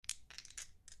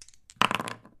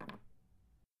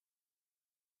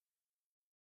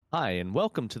Hi, and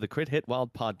welcome to the Crit Hit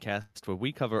Wild podcast, where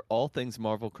we cover all things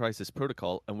Marvel Crisis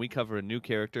Protocol, and we cover a new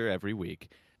character every week.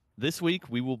 This week,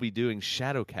 we will be doing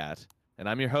Shadowcat, and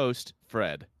I'm your host,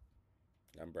 Fred.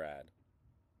 I'm Brad.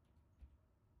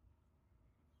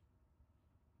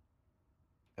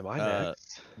 Am I Uh,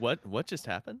 next? what just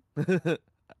happened?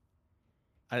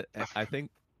 I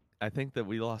think that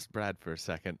we lost Brad for a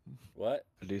second. What?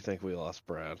 I do think we lost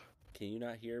Brad. Can you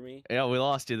not hear me? Yeah, we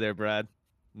lost you there, Brad.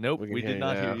 Nope, We can we hear did you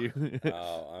not hear now. you.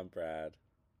 Oh, I'm Brad.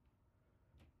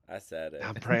 I said it.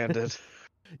 I'm Brandon.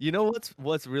 You know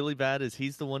what's really bad is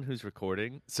he's the one who's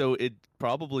recording, so it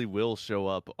probably will show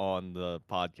up on the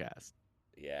podcast.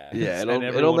 Yeah. Yeah, And it'll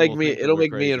everyone make will me think that it'll we're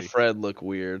make me and crazy. Fred look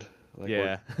weird. Like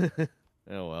we're Yeah.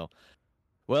 Oh well.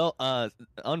 Well,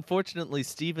 unfortunately,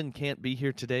 Steven can't be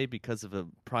here today because of a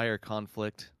prior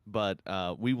conflict, but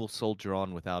we will soldier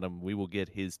on without him. We will get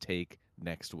his take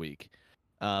next week.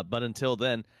 But until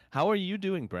then, how are you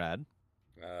doing, Brad?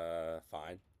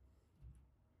 Fine.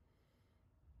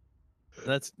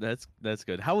 That's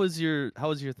good. How was your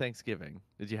Thanksgiving?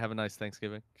 Did you have a nice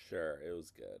Thanksgiving? Sure, it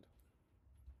was good.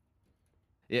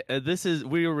 Yeah,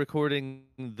 we are recording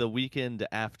the weekend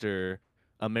after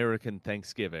American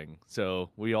Thanksgiving, so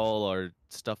we all are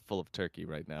stuffed full of turkey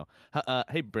right now.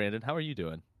 Hey, Brandon, how are you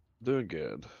doing? doing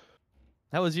good.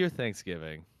 How was your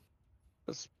Thanksgiving?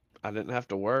 It's, I didn't have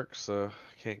to work, so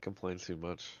I can't complain too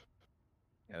much.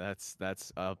 Yeah,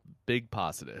 that's a big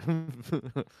positive.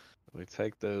 We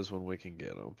take those when we can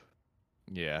get them.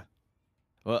 Yeah.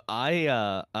 Well,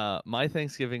 my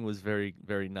Thanksgiving was very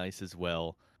very nice as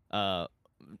well.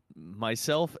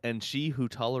 Myself and she who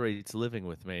tolerates living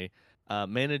with me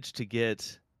managed to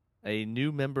get a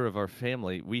new member of our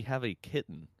family. We have a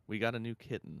kitten. We got a new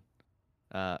kitten.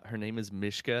 Her name is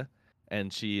Mishka,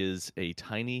 and she is a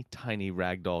tiny, tiny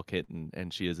ragdoll kitten,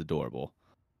 and she is adorable.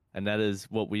 And that is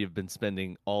what we have been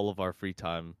spending all of our free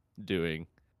time doing,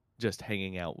 just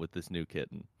hanging out with this new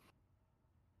kitten.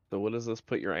 So what does this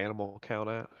put your animal count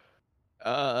at?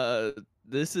 Uh,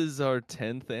 this is our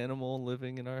 10th animal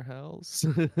living in our house.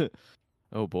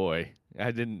 Oh boy,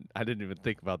 I didn't even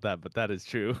think about that, but that is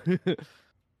true. we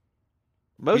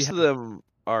Most have of them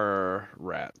are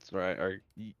rats, right? Are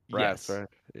rats, yes, right?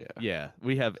 Yeah. yeah,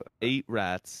 we have 8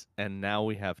 rats, and now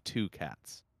we have 2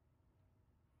 cats.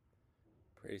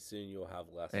 Pretty soon you'll have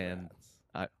less And rats.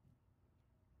 I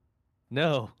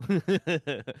no,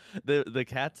 the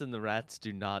cats and the rats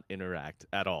do not interact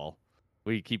at all.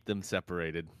 We keep them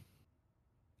separated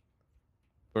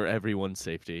for everyone's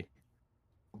safety.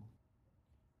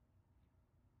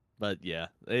 But yeah,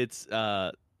 it's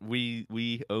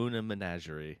we own a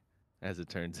menagerie, as it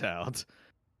turns out,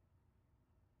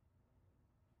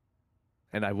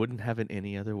 and I wouldn't have it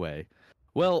any other way.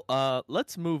 Well,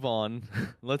 let's move on.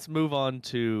 Let's move on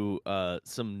to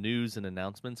some news and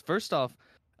announcements. First off,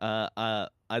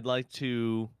 I'd like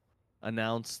to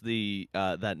announce the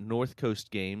that North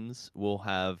Coast Games will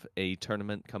have a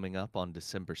tournament coming up on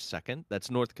December 2nd. That's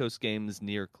North Coast Games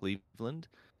near Cleveland.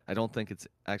 I don't think it's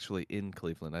actually in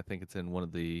Cleveland. I think it's in one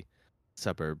of the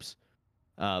suburbs.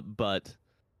 But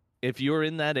if you're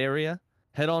in that area,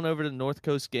 head on over to North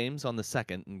Coast Games on the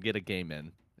 2nd and get a game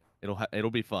in.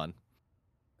 It'll be fun.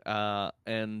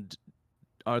 And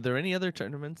are there any other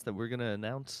tournaments that we're gonna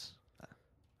announce?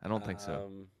 I don't think so.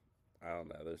 Um, I don't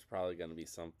know. There's probably going to be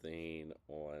something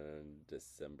on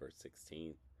December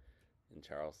 16th in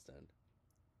Charleston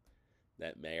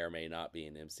that may or may not be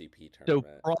an MCP So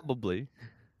tournament. probably.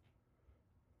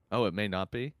 Oh, it may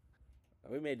not be.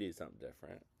 We may do something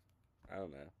different. I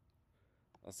don't know.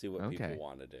 I'll see what people Okay.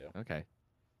 want to do. Okay.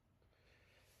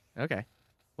 Okay.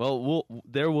 Well,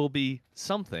 there will be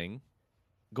something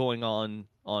going on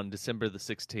December the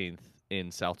 16th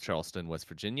in South Charleston, West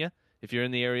Virginia. If you're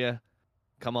in the area,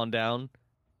 come on down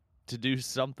to do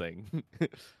something.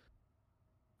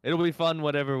 It'll be fun,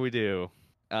 whatever we do.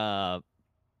 Uh,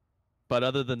 but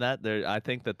other than that, I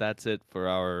think that's it for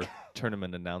our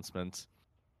tournament announcements.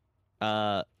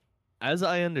 Uh, as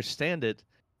I understand it,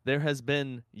 there has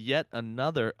been yet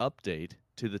another update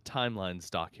to the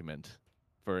timelines document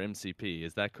for MCP.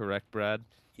 Is that correct, Brad?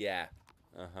 Yeah.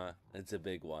 Uh-huh. It's a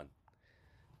big one.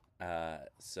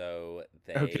 So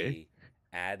Okay. they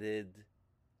added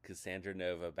Cassandra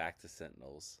Nova back to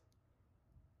Sentinels.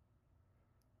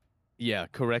 Yeah,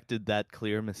 corrected that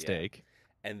clear Yeah. mistake.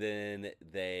 And then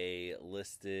they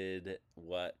listed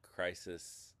what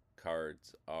crisis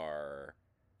cards are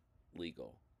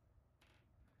legal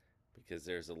because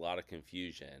there's a lot of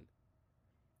confusion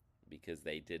because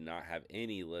they did not have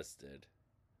any listed.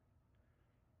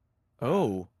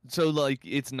 Oh, so like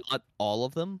it's not all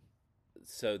of them?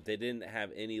 So they didn't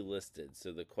have any listed.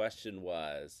 So the question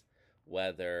was,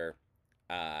 whether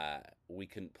we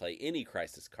couldn't play any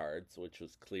Crisis cards, which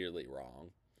was clearly wrong,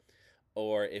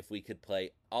 or if we could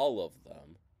play all of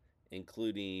them,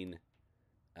 including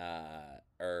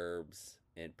Herbs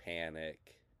and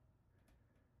Panic.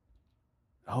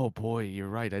 Oh boy, you're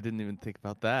right. I didn't even think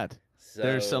about that.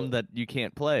 There's So, some that you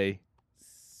can't play.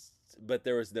 but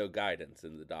there was no guidance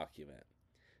in the document.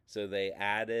 So they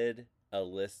added a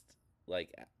list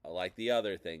like the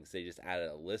other things. They just added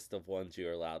a list of ones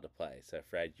you're allowed to play. So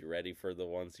Fred, you ready for the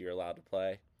ones you're allowed to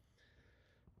play?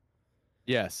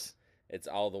 Yes. It's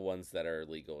all the ones that are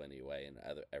legal anyway in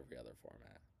every other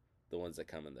format. The ones that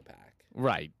come in the pack.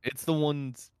 Right. It's the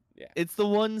ones. Yeah. It's the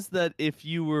ones that, if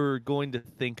you were going to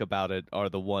think about it, are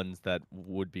the ones that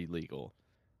would be legal.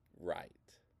 Right.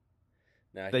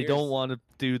 Now They don't want to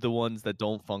do the ones that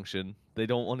don't function. They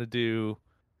don't want to do,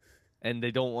 and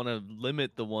they don't want to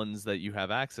limit the ones that you have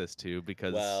access to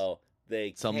because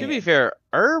they some. To be can't. fair,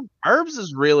 Herbs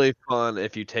is really fun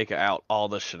if you take out all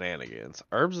the shenanigans.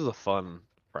 Herbs is a fun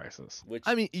Crisis. Which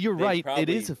I mean, you're they right. It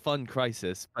probably- is a fun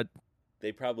Crisis, but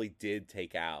They probably did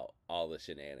take out all the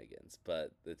shenanigans,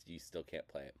 but you still can't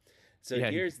play it. So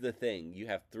Yeah. here's the thing: you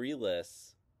have 3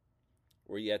 lists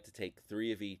where you have to take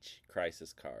 3 of each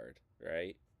Crisis card,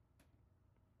 right?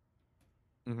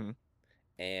 Mhm.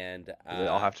 And They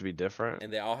all have to be different.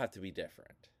 and they all have to be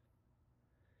different.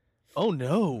 Oh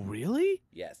no, really?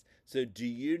 Yes. So do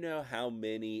you know how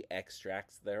many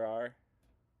extracts there are?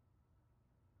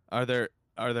 Are there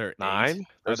 8? 9? Are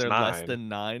There's there less 9. than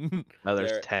 9? No,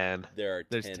 there's There- 10. There are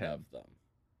There's 10, 10. of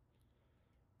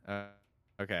them.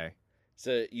 Okay.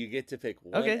 So you get to pick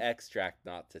one Okay. extract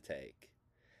not to take.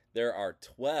 There are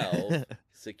 12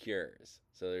 secures.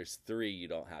 So there's 3 you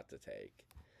don't have to take.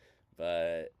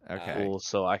 But Okay. Cool,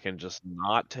 so I can just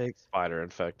not take Spider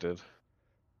Infected.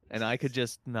 And I could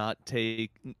just not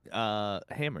take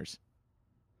hammers.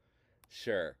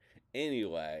 Sure.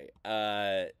 Anyway,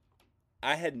 I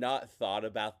had not thought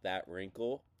about that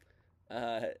wrinkle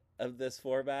of this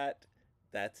format.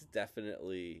 That's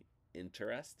definitely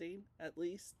interesting, at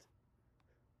least.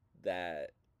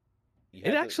 That you It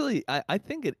have to- actually, I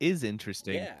think it is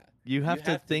interesting. yeah, You have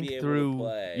to have to be think able to through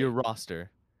play- your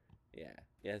roster. yeah,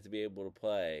 you have to be able to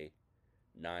play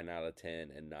 9 out of 10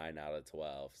 and 9 out of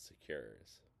 12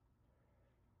 secures.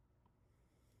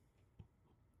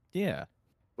 Yeah.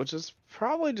 Which is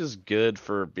probably just good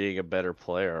for being a better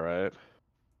player, right?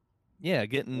 Yeah,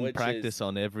 getting Which practice is-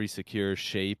 on every secure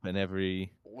shape and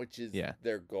every. Which is Yeah.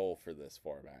 their goal for this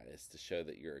format, is to show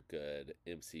that you're a good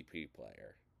MCP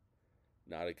player,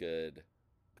 not a good.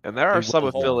 And there are It some will-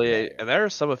 affiliate player. and there are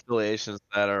some affiliations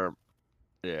that are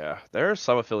there are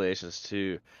some affiliations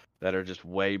too that are just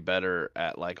way better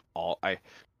at like all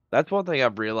that's one thing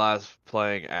I've realized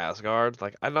playing Asgard.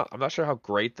 Like I'm not sure how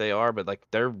great they are, but like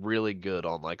they're really good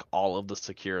on like all of the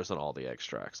secures and all the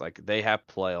extracts. Like they have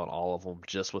play on all of them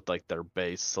just with like their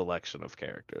base selection of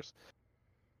characters.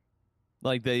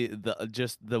 Like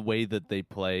just the way that they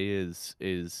play is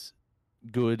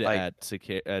good Like-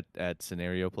 at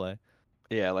scenario play.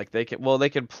 Yeah, like they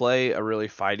can play a really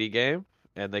fighty game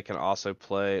and they can also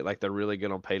play like they're really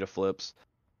good on pay to flips.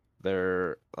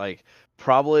 They're like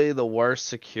probably the worst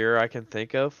secure I can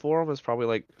think of for them is probably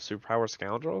like Superpower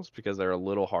Scoundrels because they're a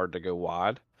little hard to go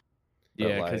wide. But,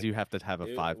 Yeah, because like, you have to have a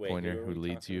Who- 5-pointer who are who we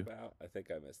leads talking you. About? I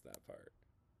think I missed that part.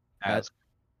 As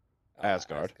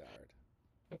Asgard.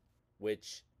 Asgard,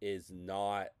 which is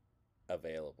not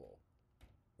available,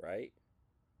 right?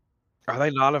 Are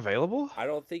they not available? I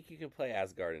don't think you can play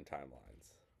Asgard in timelines.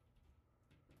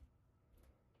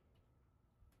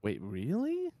 Wait,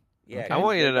 really? Yeah, Okay. I 'cause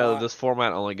want you to they're know not- this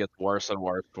format only gets worse and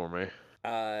worse for me.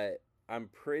 I'm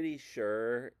pretty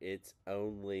sure it's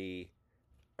only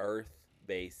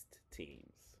Earth-based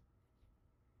teams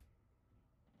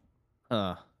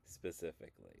Huh.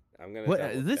 specifically. I'm gonna. What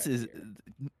double this check is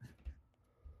here.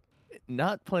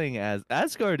 not playing as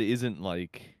Asgard isn't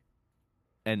like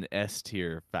an S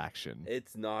tier faction.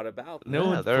 It's not about No Yeah,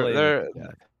 that. one's they're- playing they're- with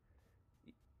that.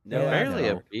 No Yeah, Barely a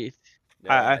Asgard. beat. No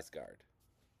I- Asgard.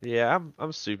 Yeah,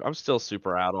 I'm still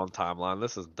super out on timeline.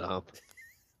 This is dumb.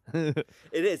 It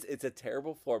is. It's a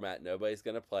terrible format. Nobody's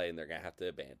gonna play, and they're gonna have to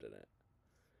abandon it.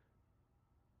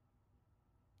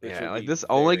 Which Yeah, would like be this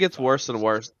only very gets worse and fun.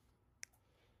 worse.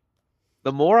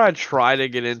 The more I try to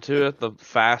get into it, the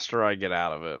faster I get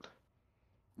out of it.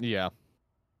 Yeah.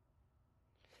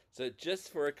 So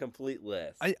just for a complete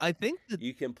list, I think that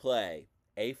you can play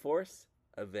A-Force,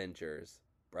 Avengers,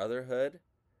 Brotherhood,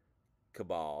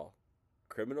 Cabal,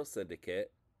 Criminal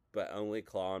Syndicate, but only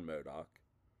Claw and MODOK,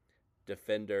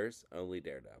 Defenders, only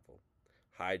Daredevil,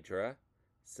 Hydra,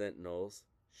 Sentinels,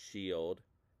 Shield,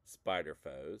 Spider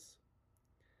Foes,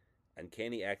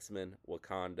 Uncanny X-Men,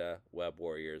 Wakanda, Web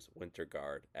Warriors, Winter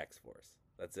Guard, X-Force.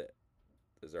 That's it.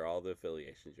 Those are all the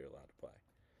affiliations you're allowed to play.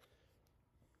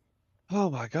 Oh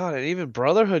my god! And even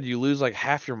Brotherhood, you lose like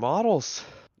half your models.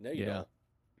 No, you Yeah. don't.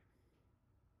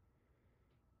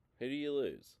 Who do you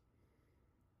lose?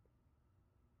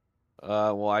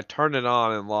 Well, I turned it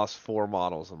on and lost 4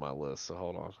 models on my list. So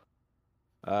hold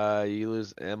on. You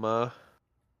lose Emma,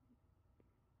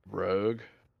 Rogue,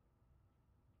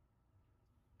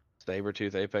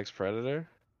 Sabretooth, Apex Predator.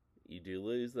 You do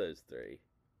lose those 3.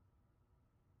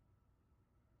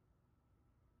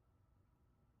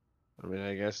 I mean,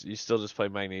 I guess you still just play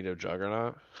Magneto,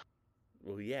 Juggernaut.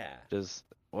 Well, yeah. Just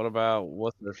what about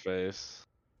what's their face?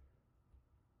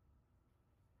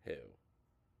 Who?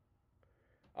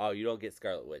 Oh, you don't get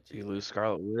Scarlet Witch. You Either. lose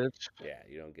Scarlet Witch. Yeah,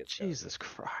 you don't get Scarlet Jesus Witch.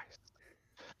 Christ!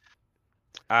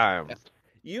 I'm.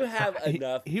 You have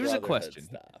enough Here's a Brotherhood question.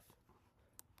 stuff.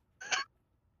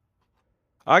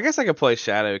 I guess I could play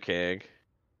Shadow King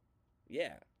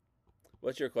Yeah.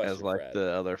 What's your question, as like Fred?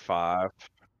 the other 5.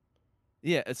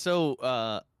 Yeah,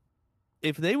 so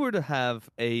if they were to have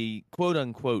a quote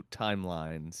unquote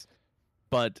timelines,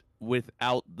 but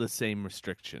without the same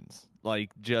restrictions,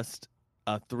 like just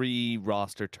a 3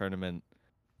 roster tournament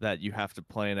that you have to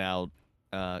plan out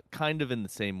kind of in the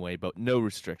same way, but no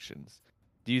restrictions,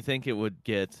 do you think it would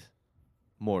get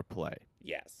more play?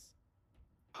 Yes.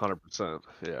 100%.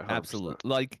 Yeah, 100%. Absolutely.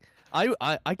 Like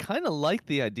I kind of like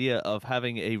the idea of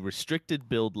having a restricted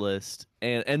build list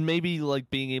and maybe like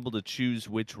being able to choose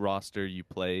which roster you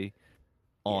play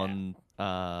on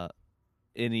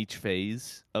in each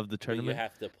phase of the But you tournament.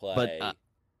 have to But play.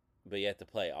 But you have to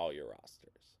play all your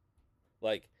rosters.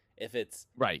 Like if it's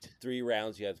right. 3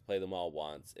 rounds, you have to play them all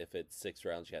once. If it's 6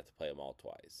 rounds, you have to play them all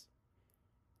twice.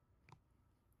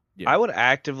 Yeah. I would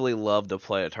actively love to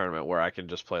play a tournament where I can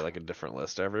just play like a different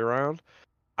list every round.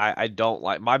 I don't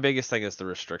like my biggest thing is the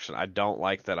restriction. I don't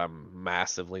like that I'm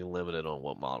massively limited on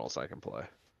what models I can play.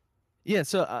 Yeah,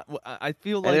 so I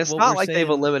feel And like it's what not we're like they've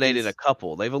saying eliminated is a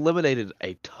couple. They've eliminated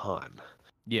a ton.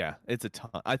 yeah, it's a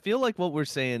ton. I feel like what we're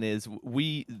saying is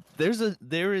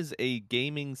there is a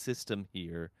gaming system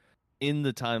here in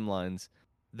the timelines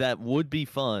that would be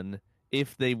fun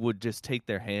if they would just take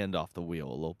their hand off the wheel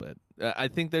a little bit. I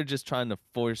think they're just trying to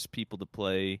force people to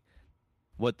play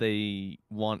what they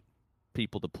want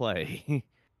people to play,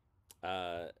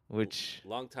 which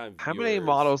Longtime How viewers. many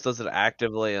models does it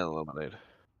actively eliminate?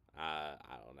 I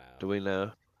don't know. Do we know?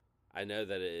 I know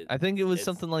that I think it was it's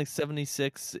something like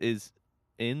 76 is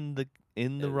in the yeah,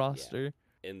 roster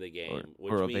in the game,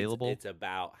 or which means available. it's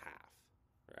about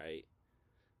half, right?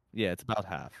 Yeah, it's about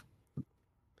half.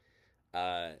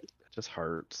 It just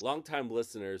hurts. Longtime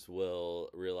listeners will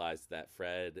realize that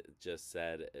Fred just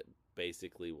said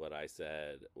basically what I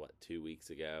said 2 weeks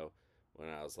ago when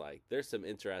I was like, "There's some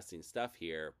interesting stuff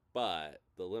here, but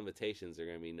the limitations are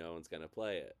going to be no one's going to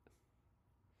play it."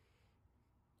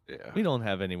 Yeah. We don't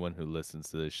have anyone who listens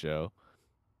to this show.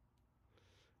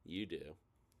 You do.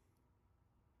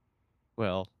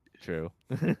 Well, true.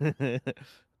 And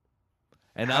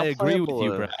How I agree with playable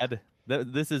you, is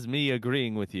Brad. This is me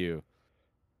agreeing with you.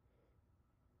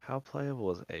 how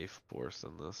playable is A Force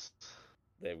in this?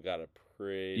 They've got a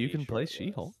pretty. You can play short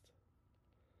She-Hulk. list.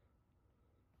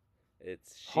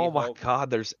 It's Oh my She-Hulk. god,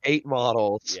 there's 8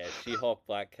 models. Yeah, She-Hulk,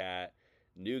 Black Cat,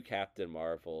 new Captain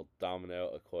Marvel,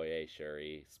 Domino, Okoye,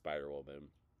 Shuri, Spider-Woman,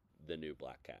 the new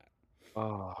Black Cat.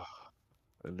 Oh,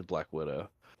 and the Black Widow.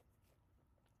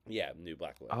 Yeah, new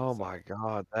Black Widow. Oh sorry. my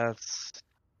god, that's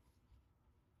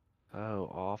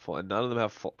so awful. And none of them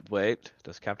have wait,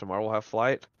 does Captain Marvel have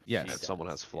flight? Yes. She And someone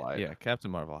does, has flight. Yeah, Captain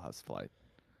Marvel has flight.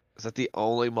 Is that the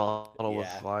only model with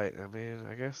Yeah. flight? I mean,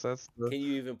 I guess that's the. Can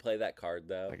you even play that card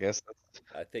though? I guess that's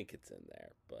I think it's in there,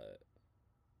 but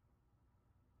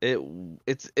it.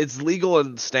 It's legal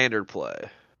in standard play.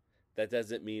 that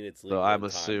doesn't mean it's So legal. I'm in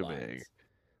assuming. timelines.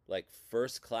 Like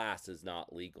first class is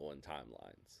not legal in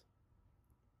timelines.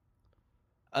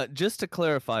 Just to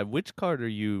clarify, which card are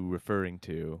you referring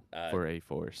to for A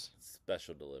Force?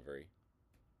 Special delivery.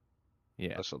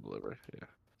 Yeah, Special delivery. Yeah.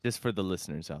 just for the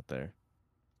listeners out there.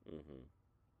 Mm-hmm.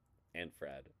 And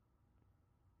Fred.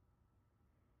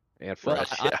 And Well,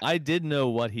 Fred. Yeah. I did know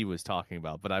what he was talking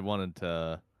about, but I wanted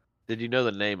to. Did you know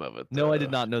the name of it? No, I though?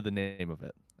 did not know the name of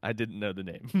it. I didn't know the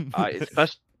name.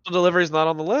 Special delivery is not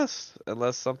on the list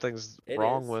unless something's It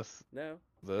wrong is. with No,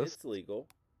 this. it's legal.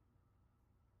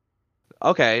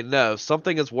 Okay, no,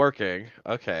 something is working.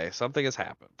 Okay, something has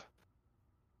happened.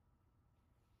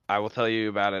 I will tell you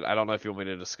about it. I don't know if you want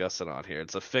me to discuss it on here.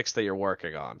 It's a fix that you're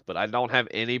working on, but I don't have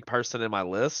any person in my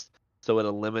list, so it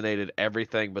eliminated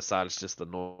everything besides just the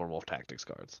normal tactics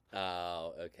cards.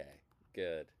 Oh, okay.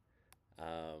 Good.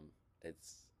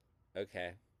 It's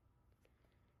okay.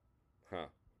 Huh.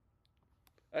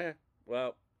 Okay.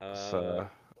 Well, So,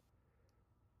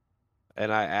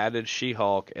 and I added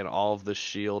She-Hulk, and all of the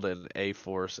Shield and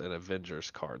A-Force and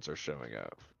Avengers cards are showing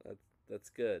up. that's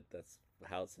good. That's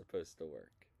how it's supposed to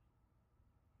work.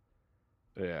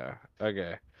 Yeah.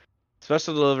 Okay.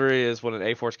 Special delivery is when an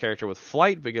A-Force character with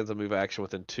flight begins a move action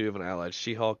within 2 of an allied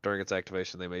She-Hulk. During its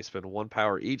activation, they may spend 1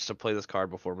 power each to play this card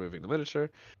before moving the miniature.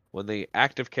 When the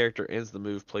active character ends the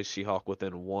move, place She-Hulk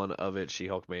within 1 of it.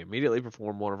 She-Hulk may immediately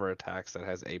perform one of her attacks that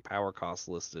has a power cost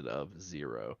listed of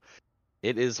 0.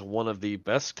 It is one of the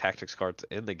best tactics cards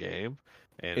in the game,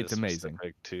 and It's is amazing.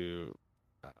 specific to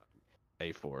uh,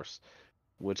 A-Force,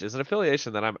 which is an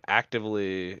affiliation that I've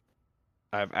actively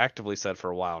said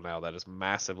for a while now that is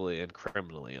massively and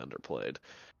criminally underplayed.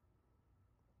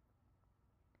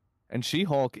 And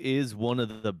She-Hulk is one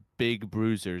of the big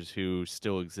bruisers who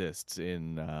still exists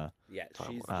in Yeah, she's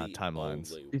Timeline. the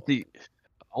timelines. only She's one. the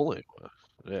only one.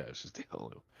 Yeah, she's the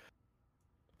only one.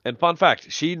 And fun fact,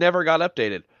 she never got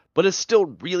updated, but is still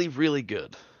really, really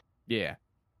good. Yeah.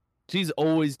 She's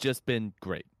always just been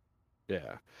great.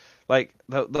 Yeah. Like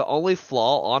the only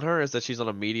flaw on her is that she's on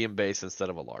a medium base instead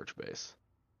of a large base.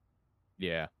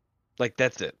 Yeah. Like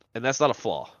that's it. And that's not a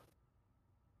flaw.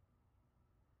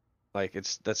 Like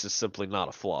that's just simply not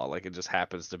a flaw. Like it just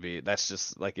happens to be that's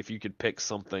just like if you could pick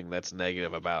something that's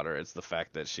negative about her, it's the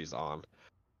fact that she's on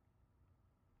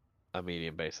a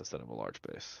medium base instead of a large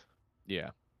base.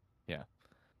 Yeah. Yeah.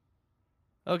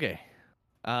 Okay.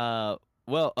 Uh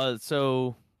well,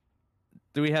 so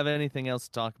do we have anything else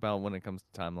to talk about when it comes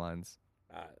to timelines?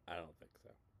 I don't think so.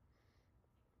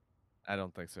 I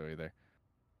don't think so either.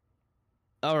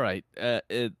 All right.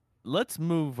 Let's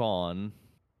move on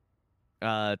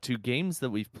to games that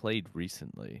we've played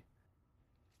recently.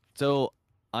 So,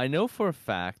 I know for a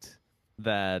fact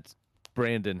that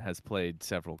Brandon has played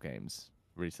several games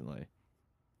recently.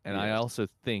 And I Yes. also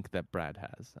think that Brad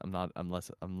has. I'm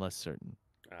less certain,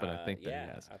 but I think that he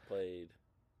Yeah, has. I played.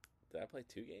 Did I play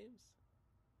 2 games?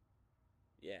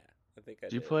 Yeah, I think I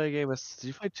Did you did. play a game of did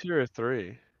you play 2 or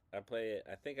 3? I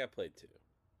think I played 2.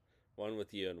 One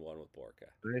with you and one with Borka.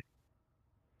 3?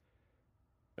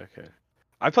 Okay.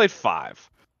 I played 5.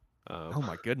 Oh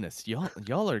my goodness,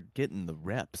 y'all are getting the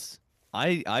reps.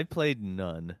 I played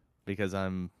none because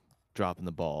I'm dropping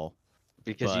the ball,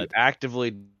 Because you but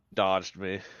actively dodged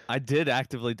me. I did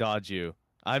actively dodge you.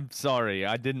 I'm sorry,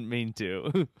 I didn't mean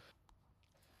to.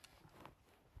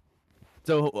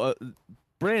 So,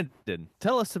 Brandon,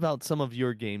 tell us about some of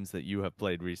your games that you have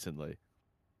played recently.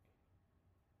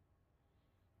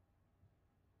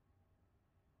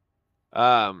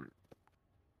 Um,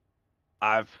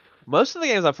 I've most of the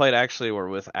games I played actually were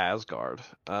with Asgard.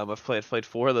 I've played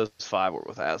 4 of those 5 were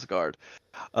with Asgard.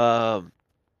 Um,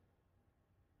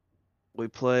 we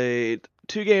played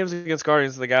 2 games against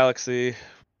Guardians of the Galaxy,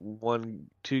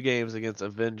 2 games against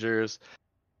Avengers,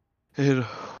 and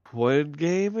 1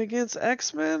 game against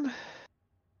X-Men.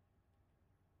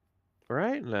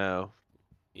 Right? No,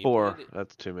 You 4. played it.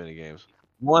 That's too many games.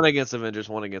 1 against Avengers,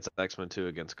 1 against X-Men, 2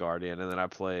 against Guardian, and then I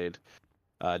played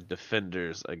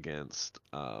Defenders against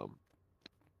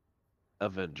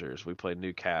Avengers. We played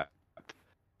New Cap.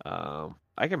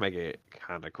 I can make it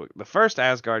kind of quick. The first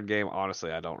Asgard game,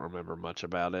 honestly, I don't remember much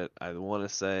about it. I want to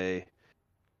say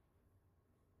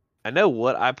I know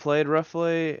what I played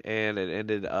roughly, and it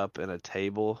ended up in a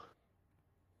table.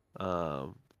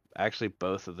 Um, actually,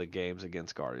 both of the games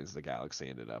against Guardians of the Galaxy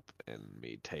ended up in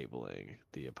me tabling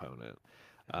the opponent.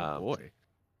 Oh Um, boy.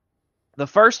 the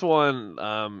first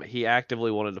one, he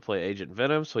actively wanted to play Agent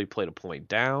Venom, so he played a point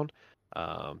down.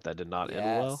 That did not end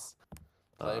well. Yes.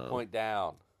 Play a point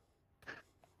down.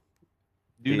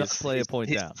 Do not He's play a he's point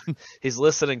he's down. he's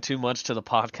listening too much to the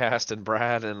podcast and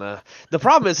Brad and the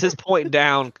problem is his point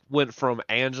down went from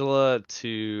Angela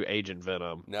to Agent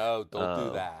Venom. No, don't do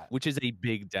Um, that. Which is a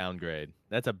big downgrade.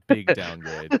 That's a big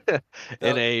downgrade. in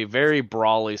Don't. a very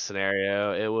brawly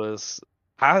scenario, it was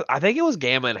I think it was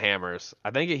Gamma and Hammers. I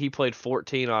think he played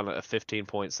 14 on a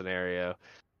 15-point scenario,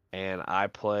 and I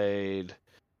played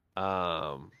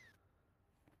um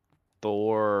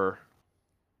Thor,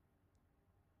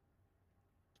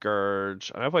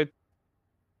 Scourge, and I played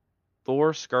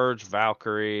Thor, Scourge,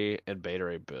 Valkyrie, and Beta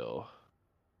Ray Bill.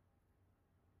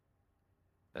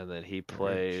 And then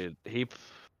Scourge.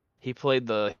 he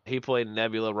played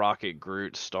Nebula, Rocket,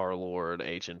 Groot, Star Lord,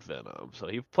 Agent Venom. So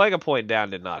he playing a point down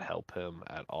did not help him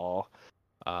at all.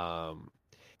 Um,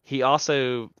 he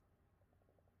also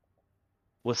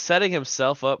was setting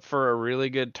himself up for a really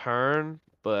good turn,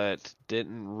 but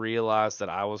didn't realize that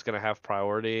I was gonna have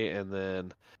priority, and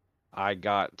then I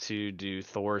got to do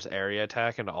Thor's area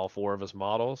attack into all four of his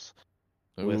models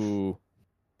with Ooh.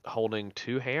 holding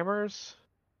two hammers.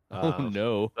 Oh Uh,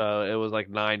 no. so it was like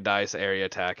 9 dice area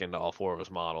attack into all four of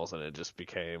his models, and it just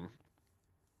became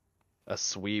a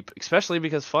sweep. Especially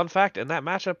because, fun fact, in that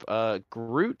matchup,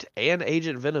 Groot and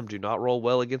Agent Venom do not roll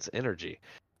well against energy.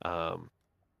 Um,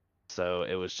 so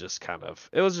it was just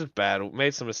it was just bad.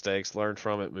 Made some mistakes, learned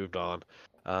from it, moved on.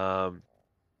 Um,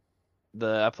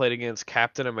 I played against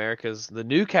the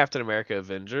new Captain America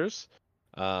Avengers.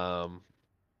 Um,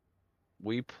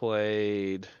 we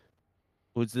played.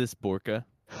 Was this Borka?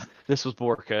 This was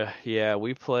Borka. Yeah,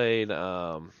 we played.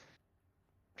 Trying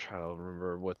to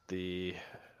remember what the.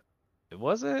 It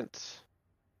wasn't.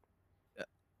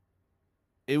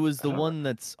 It was I the don't. one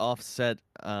that's offset.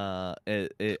 I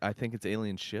think it's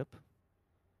Alien Ship.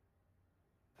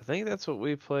 I think that's what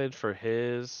we played for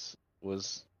his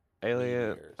was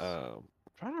Alien. Meteors. I'm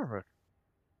trying to remember.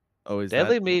 Oh, is that?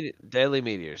 Deadly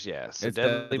Meteors. Yeah. So It's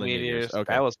Deadly Deadly Meteors. Meteors. That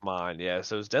Okay. was mine. Yeah.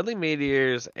 So it was Deadly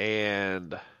Meteors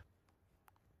and.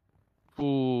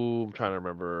 Ooh, I'm trying to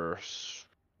remember.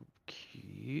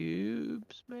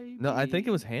 Cubes, No, I think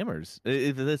it was maybe. Hammers.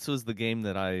 This was the game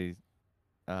that I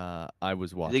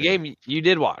was The watching. game you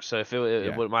did watch, so if Yeah.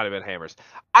 it might have been Hammers.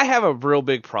 I have a real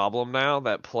big problem now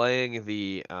that playing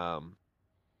the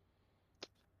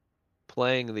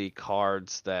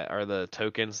cards that are the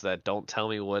tokens that don't tell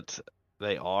me what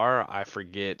they are, I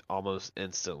forget almost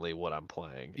instantly what I'm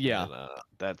playing, Yeah. and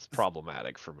that's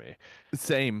problematic for me.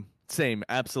 Same. Same.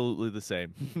 Absolutely the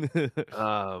same.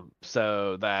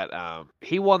 So that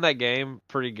he won that game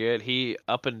pretty good. He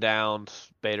up and down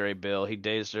Beta Ray Bill. He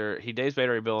dazed Beta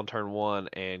Ray Bill on turn one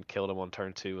and killed him on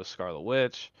turn two with Scarlet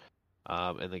Witch.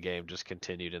 And the game just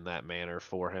continued in that manner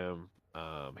for him.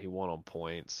 He won on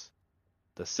points.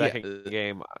 The Yeah. second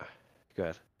game,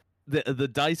 good. The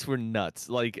dice were nuts.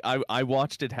 Like I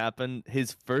watched it happen.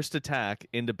 His first attack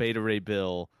into Beta Ray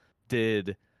Bill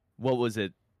did what was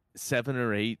it? 7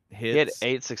 or 8 He had hits.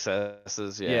 8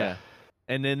 successes. Yeah, Yeah.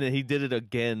 And then he did it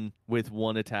again with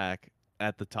one attack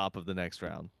at the top of the next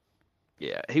round.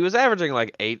 yeah. He was averaging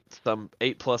like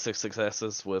 8+6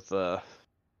 successes with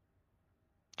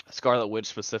Scarlet Witch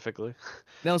specifically.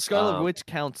 Now Scarlet Um, Witch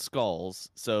counts skulls,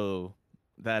 so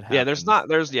that Yeah, there's happens. not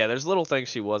there's little things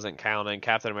she wasn't counting.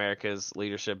 Captain America's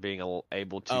leadership being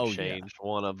able to Oh yeah. change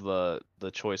one of the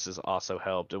choices also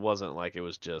helped. It wasn't like it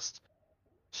was just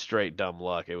straight dumb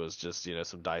luck. It was just,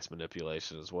 some dice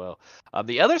manipulation as well.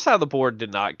 The other side of the board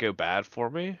did not go bad for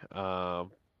me.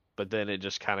 But then it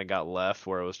just kind of got left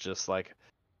where it was just like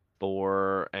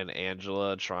Thor and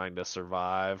Angela trying to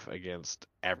survive against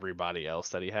everybody else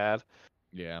that he had.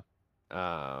 Yeah.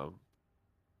 Um,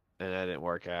 and that didn't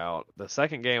work out. The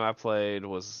second game I played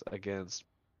was against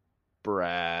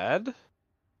Brad,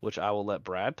 which I will let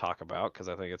Brad talk about because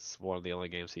I think it's one of the only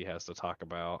games he has to talk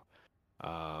about.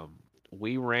 Um,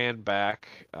 we ran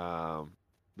back.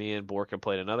 Me and Borka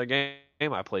played another game.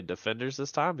 I played Defenders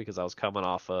this time because I was coming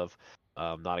off of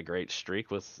not a great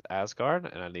streak with Asgard,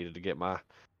 and I needed to get my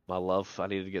love. I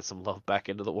needed to get some love back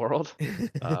into the world.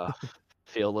 Uh,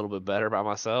 feel a little bit better about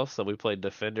myself. So we played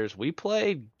Defenders. We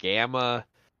played Gamma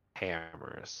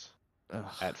Hammers Ugh,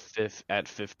 at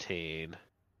 15.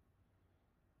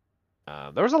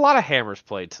 There was a lot of hammers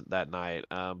played that night,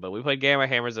 but we played Gamma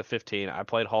Hammers at 15. I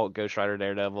played Hulk, Ghost Rider,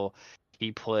 Daredevil.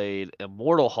 He played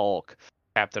Immortal Hulk,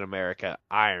 Captain America,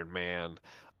 Iron Man.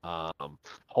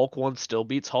 Hulk 1 still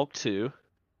beats Hulk 2.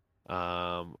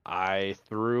 I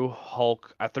threw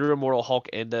Immortal Hulk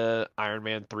into Iron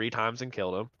Man 3 times and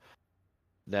killed him.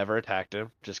 Never attacked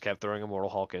him, just kept throwing Immortal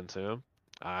Hulk into him.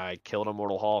 I killed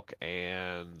Immortal Hulk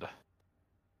and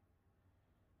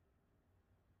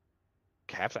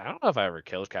Captain. I don't know if I ever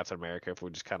killed Captain America. If we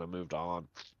just kind of moved on,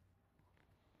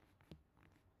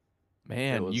 it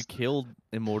man, you was. killed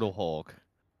Immortal Hulk.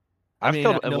 I I've mean,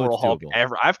 I killed know Immortal it's Hulk doable.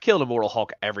 every. I've killed Immortal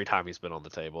Hulk every time he's been on the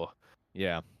table.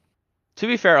 Yeah. To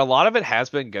be fair, a lot of it has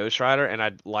been Ghost Rider, and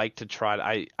I'd like to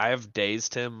try. I have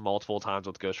dazed him multiple times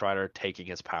with Ghost Rider taking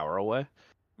his power away.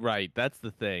 Right, that's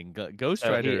the thing. Ghost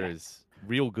So Rider is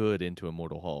real good into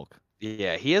Immortal Hulk.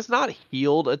 he has not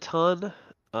healed a ton.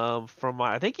 From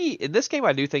my, I think in this game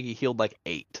I do think he healed like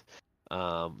 8.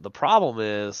 The problem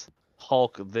is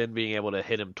Hulk then being able to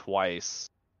hit him twice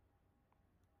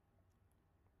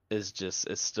is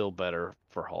still better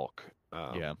for Hulk.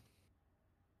 Yeah.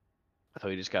 So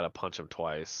you just got to punch him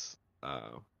twice.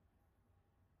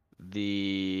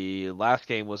 The last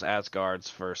game was Asgard's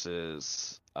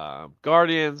versus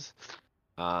Guardians.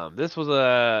 This was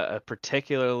a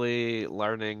particularly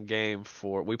learning game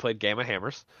for. We played Game of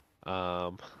Hammers.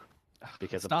 Um,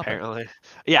 because Stop it. apparently,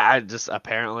 yeah, I just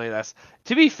apparently that's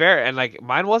to be fair, and like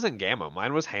mine wasn't gamma,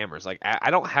 mine was hammers. Like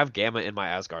I don't have gamma in my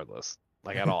Asgard list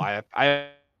like at all. I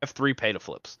have three pay to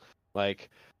flips. Like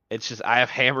it's just I have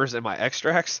hammers in my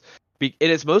extracts, and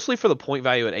it's mostly for the point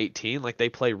value at 18. Like they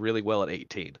play really well at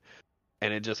 18,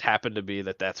 and it just happened to be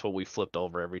that that's what we flipped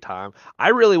over every time. I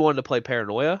really wanted to play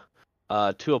Paranoia.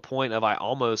 To a point of I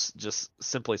almost just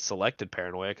simply selected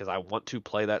Paranoia because I want to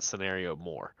play that scenario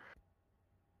more.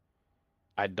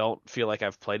 I don't feel like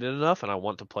I've played it enough, and I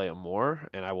want to play it more,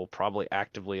 and I will probably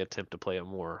actively attempt to play it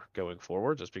more going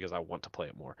forward, just because I want to play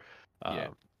it more. Yeah.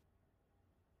 Um,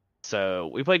 so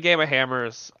we played Game of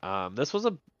Hammers. I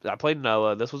played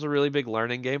Noah. This was a really big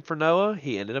learning game for Noah.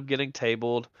 He ended up getting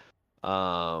tabled.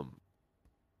 Um,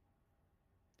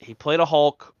 he played a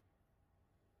Hulk,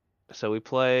 so we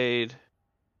played.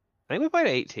 I think we played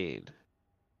 18,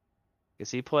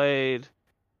 because he played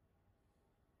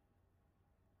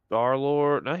Star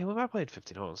Lord. No, we might have played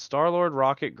 15. Hold on, Star Lord,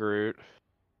 Rocket, Groot,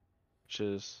 which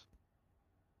is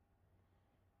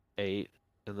 8,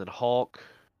 and then Hulk.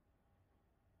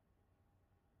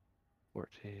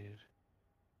 14.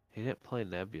 He didn't play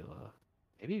Nebula.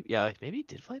 Maybe, yeah, maybe he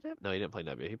did play Nebula. No, he didn't play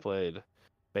Nebula. He played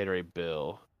Beta Ray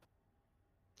Bill.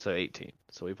 So 18.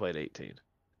 So we played 18.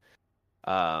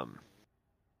 Um,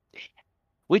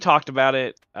 we talked about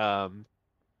it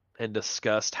and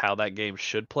discussed how that game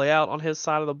should play out on his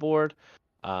side of the board.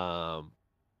 Um,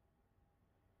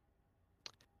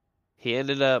 he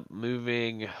ended up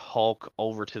moving Hulk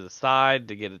over to the side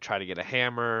to try to get a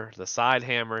hammer. The side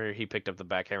hammer, he picked up the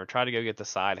back hammer, tried to go get the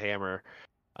side hammer.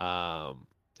 um,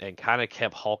 and kind of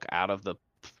kept Hulk out of the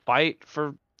fight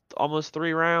for almost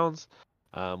 3 rounds,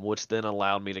 which then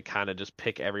allowed me to kind of just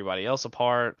pick everybody else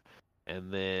apart.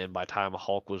 And then by the time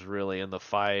Hulk was really in the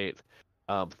fight,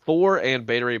 Thor and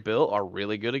Beta Ray Bill are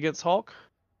really good against Hulk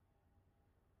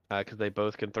because they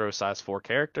both can throw size 4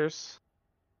 characters.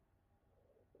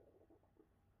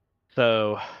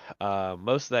 So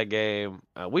most of that game,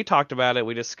 we talked about it.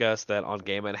 We discussed that on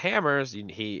Game and Hammers,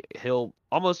 he'll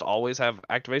almost always have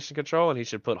activation control, and he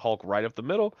should put Hulk right up the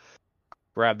middle,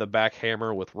 grab the back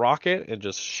hammer with Rocket, and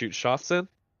just shoot shots in,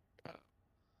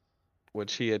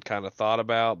 which he had kind of thought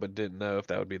about, but didn't know if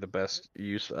that would be the best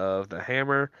use of the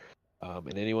hammer.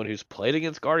 And anyone who's played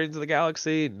against Guardians of the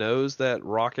Galaxy knows that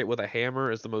Rocket with a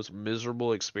hammer is the most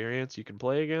miserable experience you can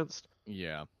play against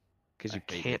Yeah. because you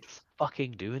I hate can't it.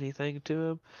 fucking do anything to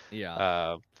him. Yeah.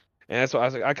 Uh, and that's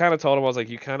what I kind of told him. I was like,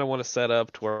 you kind of want to set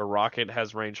up to where Rocket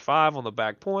has range 5 on the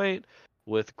back point,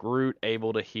 with Groot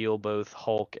able to heal both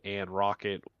Hulk and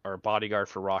Rocket, or bodyguard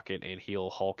for Rocket and heal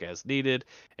Hulk as needed,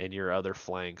 and your other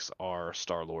flanks are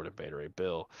Star Lord and Beta Ray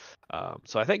Bill.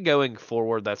 So I think going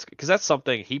forward, that's because that's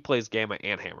something he plays Gamma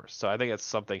and Hammers, so I think that's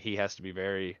something he has to be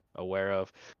very aware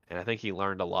of, and I think he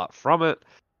learned a lot from it.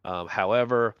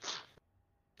 However,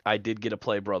 I did get to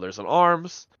play Brothers in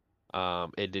Arms.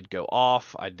 It did go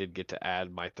off. I did get to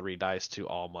add my 3 dice to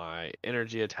all my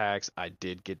energy attacks. I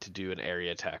did get to do an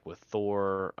area attack with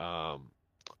Thor,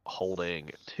 holding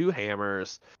 2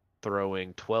 hammers,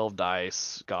 throwing 12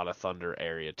 dice, God of Thunder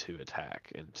area 2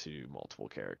 attack into multiple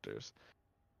characters.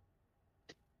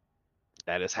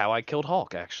 That is how I killed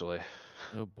Hulk, actually.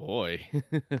 Oh boy.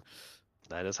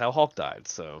 That is how Hulk died.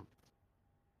 So,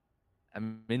 I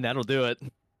mean, that'll do it.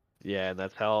 yeah, and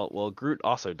that's how. Well, Groot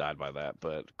also died by that,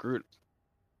 but Groot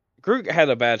had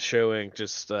a bad showing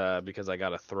just because I got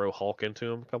to throw Hulk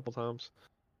into him a couple times.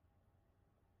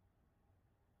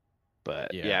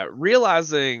 But Yeah. yeah,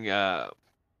 realizing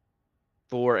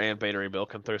Thor and Beta Ray Bill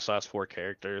can throw size 4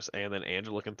 characters, and then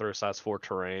Angela can throw size 4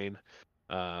 terrain.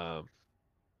 Um,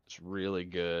 it's really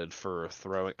good for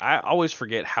throwing. I always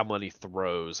forget how many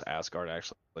throws Asgard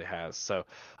actually has. So,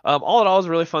 all in all, it was a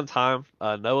really fun time.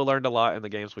 Noah learned a lot in the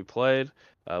games we played,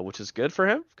 which is good for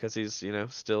him because he's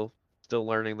still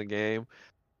learning the game.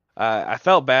 I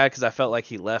felt bad because I felt like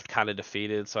he left kind of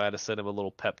defeated, so I had to send him a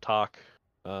little pep talk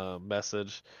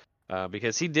message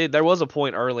because he did. There was a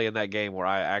point early in that game where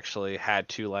I actually had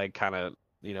to like kind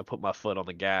of put my foot on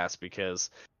the gas because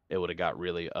it would have got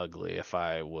really ugly if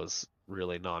I was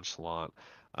really nonchalant.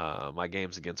 My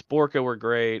games against Borka were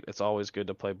great. It's always good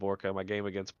to play Borka. My game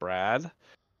against Brad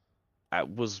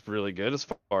was really good as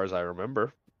far as I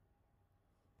remember.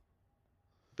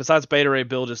 Besides Beta Ray,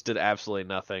 Bill just did absolutely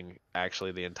nothing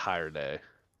actually the entire day.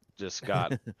 Just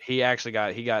got he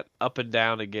got up and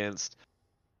down against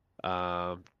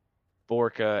um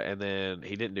Borka, and then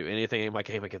he didn't do anything in my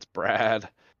game against Brad,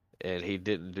 and he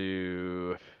didn't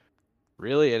do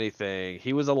really anything.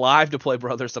 He was alive to play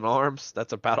Brothers in Arms.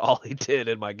 That's about all he did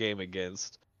in my game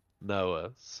against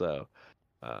Noah. So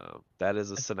That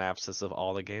is a synopsis of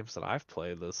all the games that I've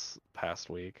played this past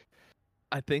week.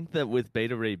 I think that with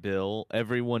Beta Ray Bill,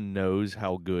 everyone knows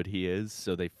how good he is,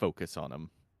 so they focus on him.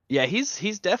 Yeah,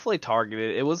 he's definitely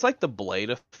targeted. It was like the Blade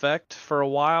effect for a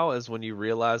while, is when you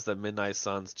realized that Midnight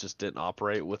Suns just didn't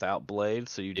operate without Blade,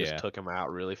 so you just Yeah. took him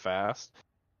out really fast.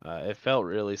 It felt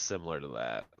really similar to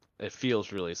that. It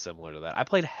feels really similar to that. I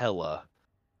played Hella.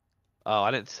 Oh,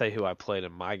 I didn't say who I played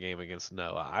in my game against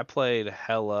Noah. I played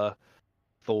Hella,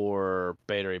 Thor,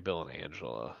 Beta Ray Bill, and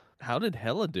Angela. How did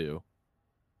Hella do?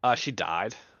 She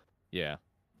died Yeah.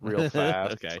 real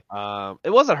fast. Okay. It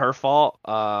wasn't her fault.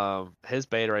 His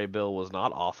Beta Ray Bill was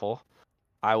not awful.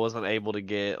 I wasn't able to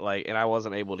get and I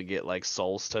wasn't able to get like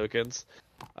Souls tokens.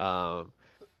 The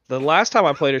last time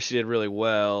I played her, she did really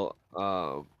well.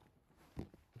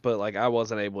 But like I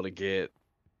wasn't able to get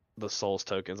the Souls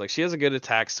tokens. Like she has a good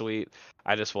attack suite.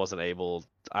 I just wasn't able.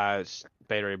 Beta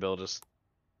Ray Bill just.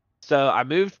 So I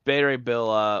moved Beta Ray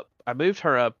Bill up. I moved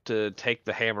her up to take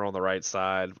the hammer on the right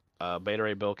side. Beta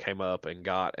Ray Bill came up and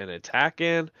got an attack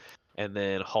in, and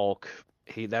then Hulk.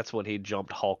 That's when he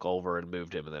jumped Hulk over and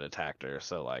moved him and then attacked her.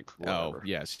 So like Oh, whatever.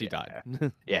 yeah, she died.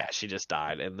 Yeah, she just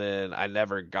died. And then I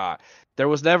never got. There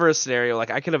was never a scenario like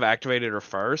I could have activated her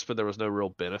first, but there was no real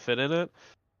benefit in it.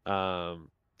 And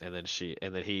then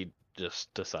he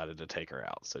just decided to take her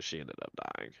out, so she ended up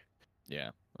dying.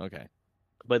 Yeah. Okay.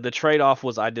 But the trade-off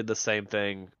was I did the same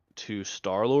thing to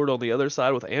Star-Lord on the other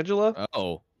side with Angela.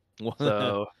 Oh.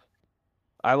 So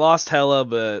I lost Hela,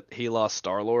 but he lost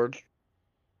Star-Lord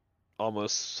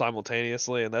almost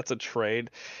simultaneously, and that's a trade.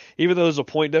 Even though there's a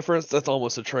point difference, that's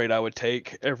almost a trade I would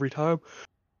take every time.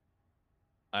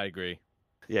 I agree.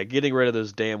 Yeah, getting rid of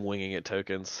those damn winging it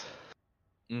tokens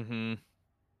Mm-hmm.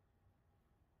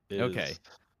 is. Okay.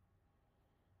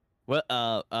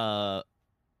 Well,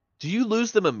 Do you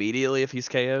lose them immediately if he's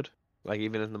KO'd? Like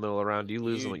even in the middle of the round, do you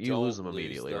lose them? You lose them don't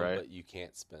immediately, them, right? but you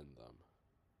can't spend them.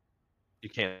 You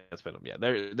can't spin them. Yeah,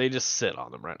 they just sit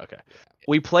on them, right? Okay. Yeah.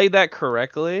 We played that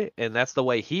correctly, and that's the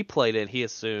way he played it. He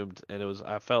assumed, and it was.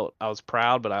 I was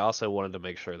proud, but I also wanted to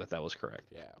make sure that that was correct.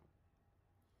 Yeah.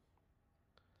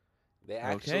 They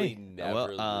actually okay.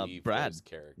 never leave Brad. those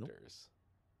characters.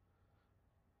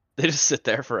 They just sit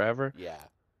there forever. Yeah.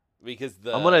 Because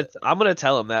I'm gonna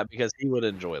tell him that because he would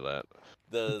enjoy that.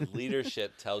 the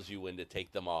leadership tells you when to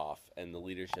take them off, and the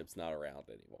leadership's not around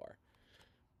anymore.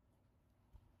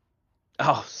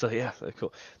 Oh, so yeah, they're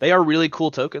cool. They are really cool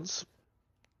tokens.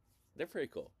 They're pretty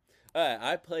cool.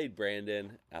 I played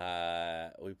Brandon.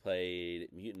 We played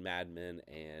Mutant Madmen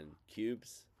and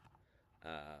Cubes.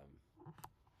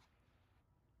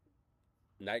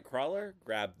 Nightcrawler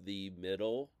grabbed the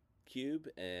middle cube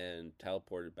and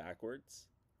teleported backwards.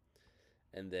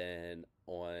 And then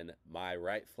on my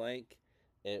right flank,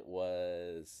 it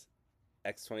was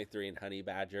X-23 and Honey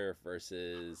Badger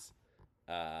versus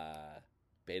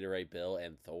Beta Ray Bill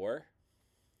and Thor.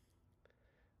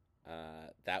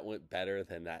 That went better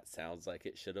than that sounds like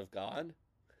it should have gone.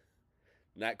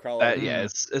 Nightcrawler. Yeah,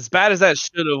 it's as bad as that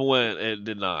should have went. It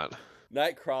did not.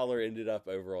 Nightcrawler ended up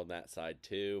over on that side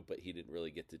too, but he didn't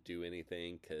really get to do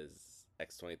anything because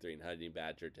X-23 and Honey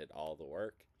Badger did all the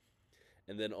work.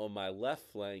 And then on my left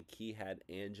flank, he had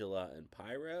Angela and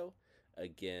Pyro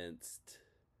against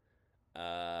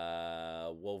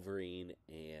Wolverine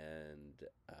and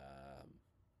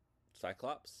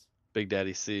Cyclops. Big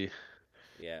Daddy C.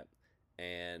 Yeah.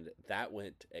 And that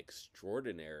went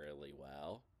extraordinarily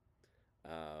well.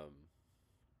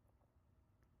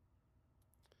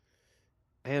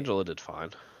 Angela did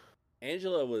fine.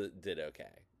 Angela did okay.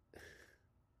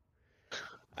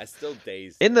 I still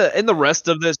dazed In the rest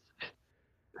of this,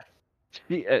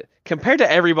 she, compared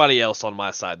to everybody else on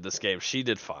my side this game, she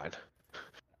did fine.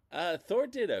 Thor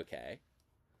did okay.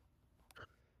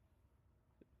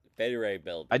 Beta Ray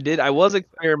Bill. I was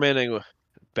experimenting with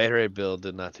Beta Ray Bill.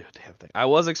 Did not do a damn thing. I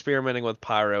was experimenting with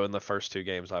Pyro in the first two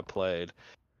games I played,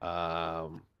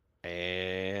 and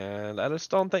I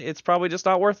just don't think it's probably just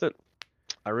not worth it.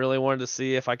 I really wanted to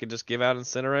see if I could just give out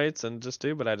incinerates and just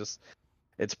do, but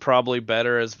it's probably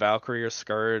better as Valkyrie or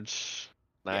Scourge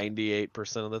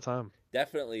 98% of the time.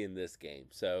 Definitely in this game.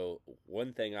 So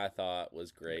one thing I thought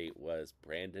was great was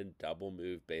Brandon double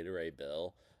moved Beta Ray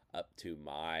Bill up to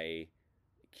my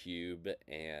cube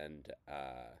and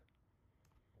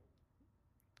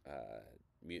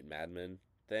Mutant Madman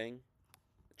thing.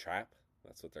 Trap.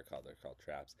 That's what they're called. They're called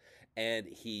traps. And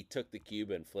he took the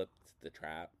cube and flipped the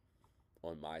trap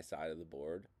on my side of the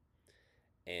board.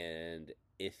 And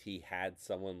if he had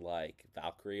someone like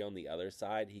Valkyrie on the other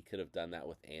side, he could have done that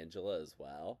with Angela as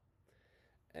well.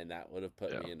 And that would have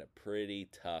put me in a pretty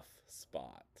tough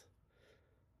spot.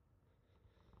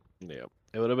 Yeah.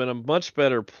 It would have been a much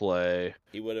better play.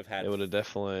 He would have It had would have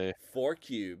definitely. 4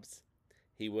 cubes.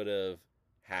 He would have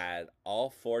had all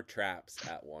 4 traps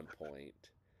at one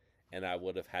point, and I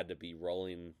would have had to be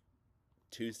rolling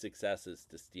 2 successes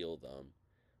to steal them.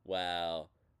 Well,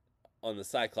 on the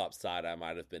Cyclops side, I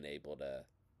might have been able to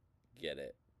get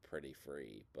it pretty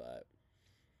free, but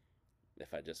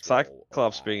if I just roll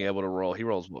Cyclops being wild, able to roll, he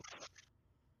rolls.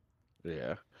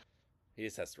 Yeah, he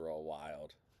just has to roll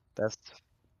wild that's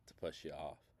to push you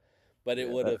off. But it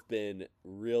yeah. would have been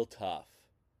real tough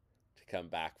to come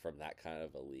back from that kind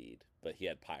of a lead. But he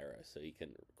had Pyro, so he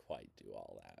couldn't quite do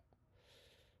all that.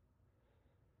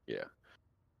 Yeah.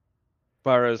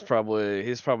 He's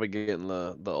probably getting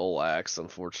the old axe,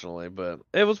 unfortunately, but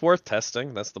it was worth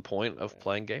testing. That's the point of Yeah.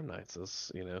 playing game nights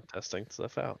is, testing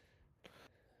stuff out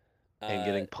and Uh,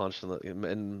 getting punched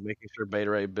and making sure Beta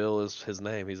Ray Bill is his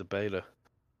name. He's a beta.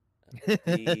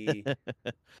 the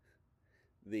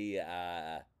the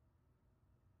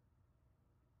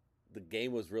the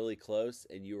game was really close,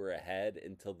 and you were ahead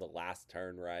until the last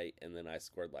turn, right? And then I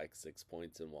scored like 6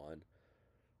 points and won.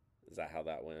 Is that how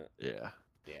that went? Yeah.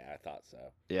 Yeah, I thought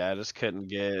so. Yeah, I just couldn't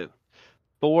get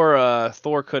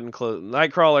Thor couldn't close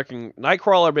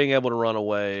Nightcrawler being able to run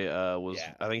away was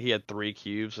Yeah. I think he had 3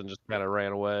 cubes and just kind of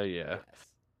ran away. Yeah. Yes.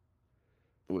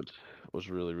 Which was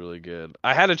really, really good.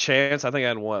 I had a chance. I think I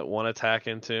had one attack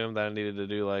into him that I needed to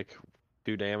do like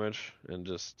 2 damage and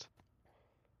just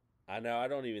I know. I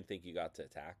don't even think you got to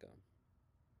attack him.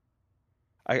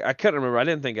 I couldn't remember. I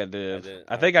didn't think I did. I I don't think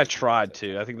I think you got to tried to.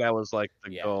 I attack think him. that was like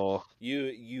the Yeah. goal. I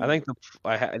You think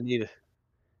I needed.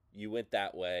 you went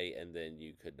that way, and then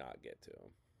you could not get to him.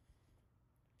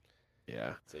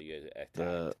 Yeah. So you attacked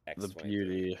The X-23.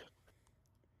 beauty.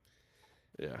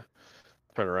 Yeah.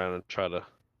 Turn around and try to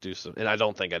do some, and I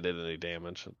don't think I did any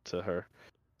damage to her.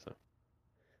 So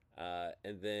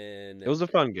And then it was a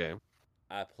fun game.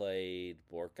 I played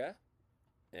Borka,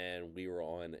 and we were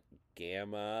on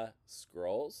Gamma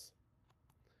Scrolls,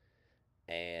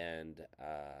 and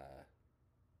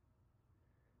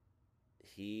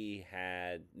he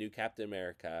had new Captain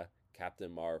America,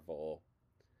 Captain Marvel,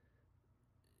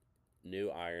 new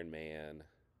Iron Man,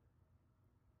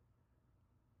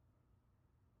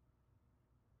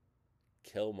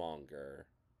 Killmonger,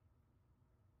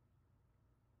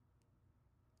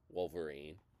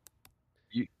 Wolverine.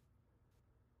 You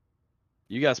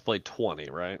you guys played 20,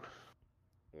 right?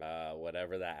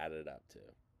 Whatever that added up to.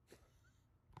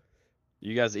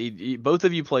 You guys both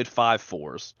of you played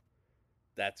 5/4s.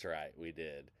 That's right, we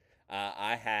did.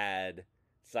 I had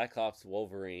Cyclops,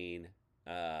 Wolverine,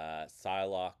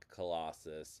 Psylocke,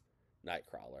 Colossus,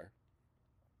 Nightcrawler.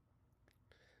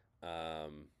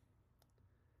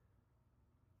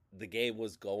 The game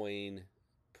was going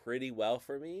pretty well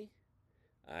for me.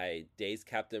 I dazed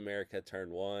Captain America turn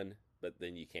 1, but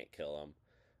then you can't kill him.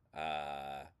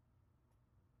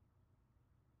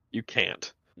 You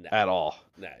can't No, at all.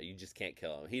 no, you just can't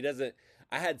kill him. He doesn't.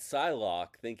 I had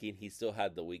Psylocke thinking he still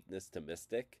had the weakness to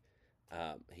Mystic.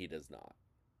 He does not.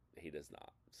 He does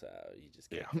not. So you just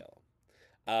can't kill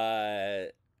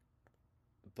him.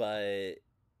 But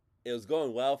it was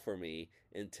going well for me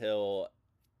until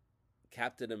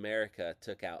Captain America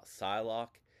took out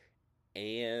Psylocke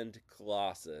and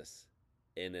Colossus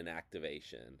in an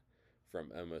activation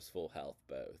from almost full health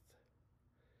both.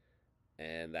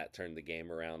 And that turned the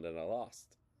game around and I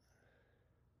lost.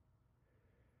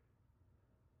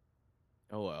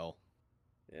 Oh well.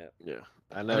 Yeah. Yeah,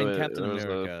 I I know mean, Captain there was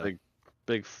America. a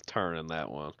big turn in that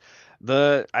one.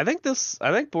 I think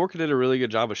Borka did a really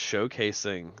good job of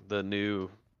showcasing the new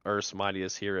Earth's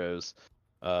Mightiest Heroes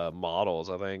models.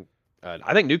 I think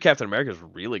new Captain America is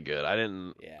really good. I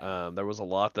didn't. Yeah. There was a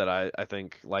lot that I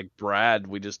think like Brad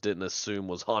we just didn't assume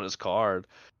was on his card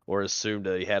or assumed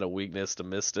that he had a weakness to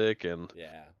Mystic and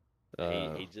Yeah.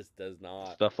 uh, He just does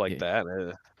not. stuff like Yeah.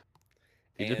 that.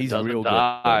 He just And He's doesn't real good.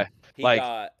 die. he Like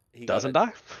got doesn't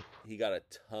die. he got a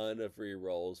ton of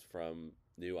re-rolls from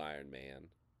new Iron Man.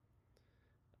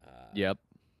 Yep.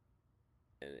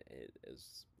 And it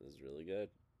is really good.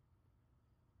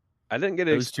 I didn't get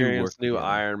to Those two work experience new together.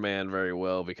 Iron Man very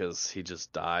well because he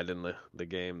just died in the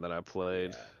game that I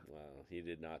played. Yeah, well, he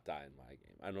did not die in my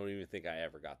game. I don't even think I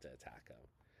ever got to attack him.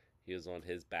 He was on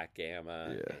his back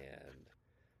gamma, Yeah. and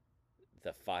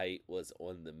the fight was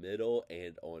on the middle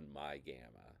and on my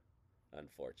gamma,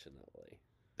 unfortunately.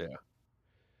 Yeah.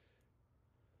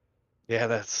 Yeah,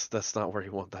 that's not where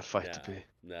you want that fight to be.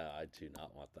 No, I do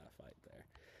not want that fight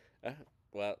there.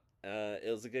 Well, it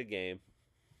was a good game.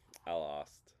 I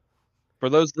lost. For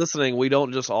those listening, we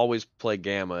don't just always play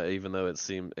Gamma, even though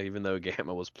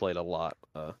Gamma was played a lot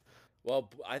Well,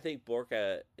 I think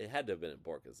Borka. It had to have been in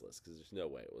Borka's list because there's no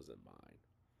way it was in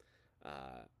mine.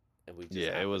 And we just Yeah,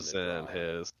 it happened was to in draw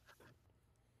it. his.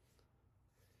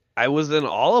 I was in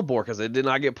all of Borka's. It did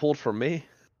not get pulled from me.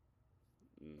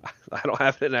 Mm. I don't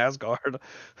have it in Asgard.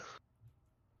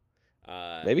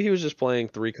 Uh, Maybe he was just playing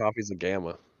 3 copies of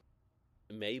Gamma.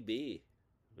 maybe,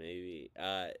 maybe.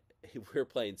 We were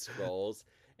playing scrolls,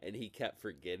 and he kept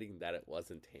forgetting that it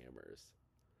wasn't hammers,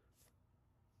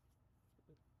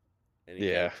 and he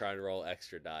Yeah, kept trying to roll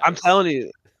extra I'm dice. telling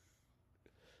you,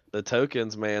 the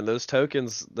tokens, man. Those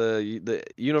tokens, the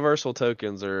universal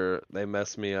tokens are they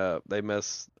mess me up. They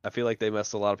mess. I feel like they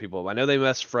messed a lot of people up. I know they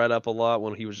messed Fred up a lot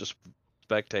when he was just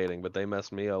spectating, but they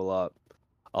messed me a lot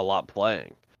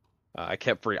playing. I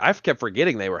kept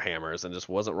forgetting they were hammers and just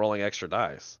wasn't rolling extra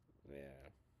dice. Yeah.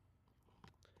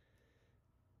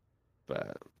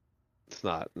 But it's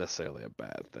not necessarily a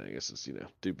bad thing. It's just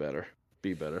do better,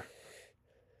 be better.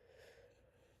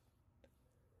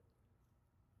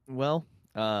 Well,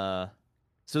 uh,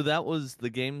 so that was the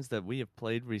games that we have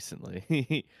played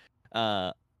recently.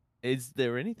 uh, is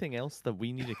there anything else that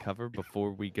we need to cover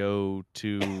before we go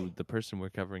to the person we're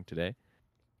covering today?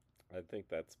 I think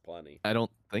that's plenty. I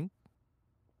don't think.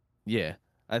 Yeah,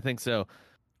 I think so.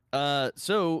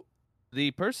 So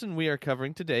the person we are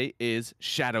covering today is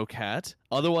Shadowcat,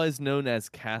 otherwise known as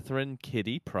Catherine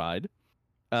Kitty Pride.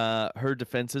 Her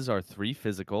defenses are 3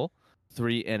 physical,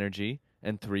 3 energy,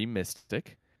 and 3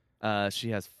 mystic. She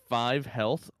has 5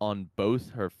 health on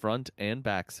both her front and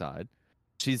backside.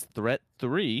 She's threat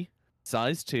 3,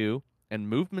 size 2, and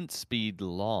movement speed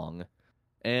long.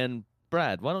 And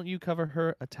Brad, why don't you cover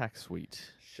her attack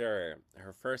suite? Sure.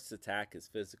 Her first attack is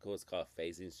physical. It's called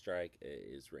Phasing Strike. It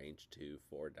is range 2,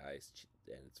 4 dice,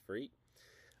 and it's free.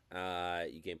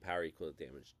 You gain power equal to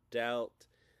damage dealt.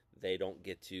 They don't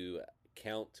get to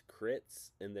count crits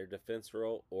in their defense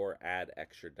roll or add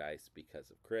extra dice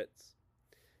because of crits.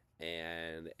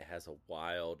 And it has a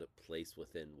wild place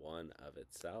within one of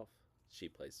itself. She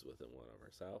places within one of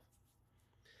herself.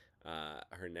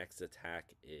 Her next attack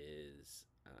is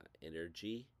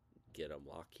Energy. Get 'em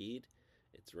Lockheed.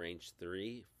 It's range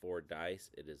 3, 4 dice.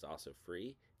 It is also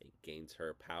free. It gains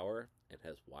her power and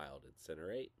has Wild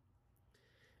Incinerate.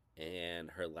 And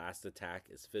her last attack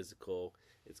is physical.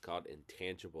 It's called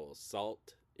Intangible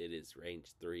Assault. It is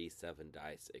range 3, 7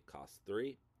 dice. It costs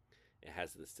 3. It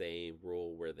has the same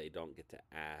rule where they don't get to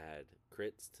add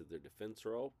crits to their defense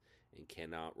roll and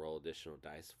cannot roll additional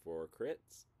dice for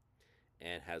crits.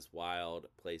 And has wild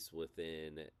placed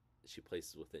within, she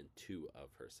places within 2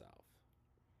 of herself.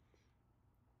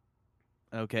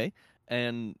 Okay.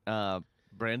 And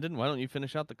Brandon, why don't you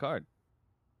finish out the card?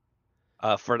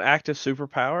 For an active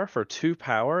superpower, for 2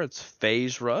 power, it's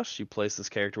Phase Rush. You place this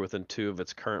character within 2 of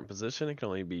its current position. It can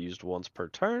only be used once per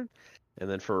turn. And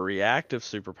then for a reactive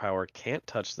superpower, can't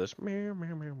touch this. Meow,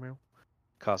 meow, meow, meow.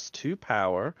 Costs 2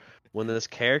 power. When this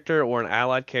character or an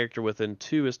allied character within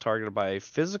 2 is targeted by a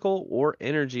physical or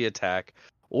energy attack,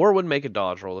 or would make a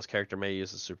dodge roll, this character may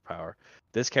use a superpower.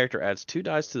 This character adds 2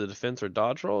 dice to the defense or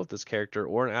dodge roll if this character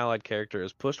or an allied character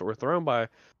is pushed or thrown by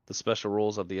the special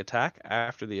rules of the attack.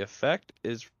 After the effect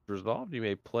is resolved, you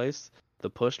may place the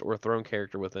pushed or thrown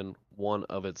character within 1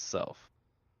 of itself.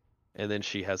 And then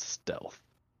she has stealth.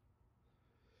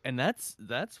 And that's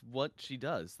what she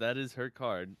does. That is her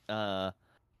card.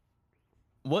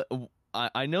 What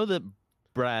I know that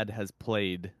Brad has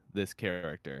played this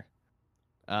character.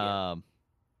 Yeah. Um,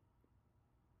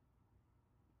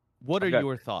 what are I've got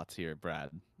your thoughts here,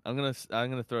 Brad? I'm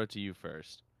gonna throw it to you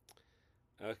first.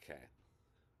 Okay.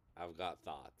 I've got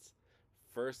thoughts.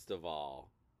 First of all,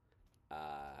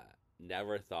 uh,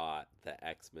 never thought that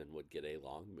X-Men would get a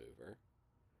long mover.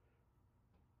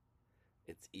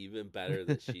 It's even better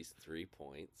that she's 3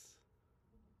 points.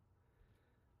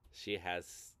 She has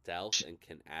stealth and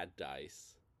can add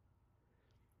dice.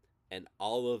 And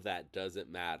all of that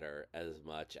doesn't matter as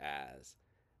much as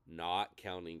not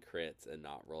counting crits and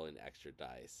not rolling extra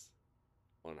dice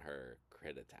on her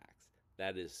crit attacks.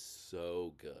 That is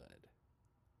so good.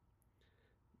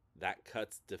 That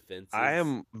cuts I defenses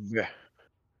am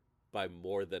by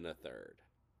more than a third.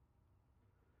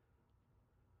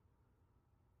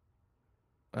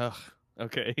 Ugh.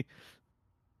 Okay.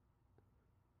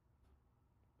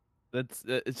 That's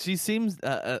she seems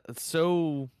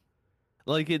so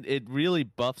like it really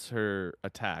buffs her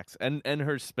attacks, and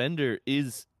her spender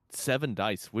is 7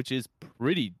 dice, which is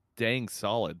pretty dang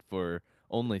solid for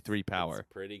only 3 It's power.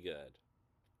 pretty good.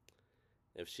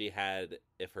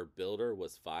 If her builder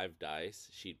was 5 dice,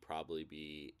 she'd probably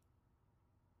be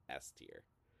S tier.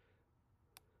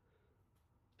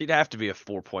 She'd have to be a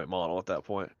 4-point model at that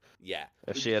point. Yeah.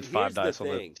 If But she had 5 here's the dice on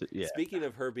the thing. yeah. Speaking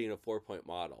of her being a 4-point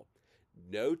model,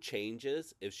 no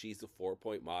changes if she's a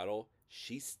 4-point model.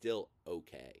 She's still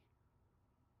okay.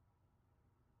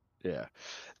 Yeah.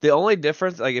 The only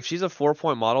difference, like if she's a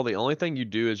 4-point model, the only thing you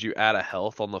do is you add a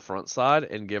health on the front side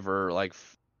and give her like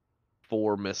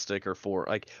 4 mystic or 4,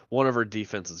 like one of her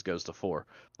defenses goes to 4.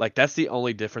 Like that's the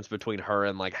only difference between her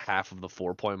and like half of the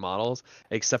 4-point models,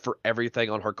 except for everything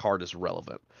on her card is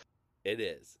relevant. It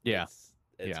is. Yeah.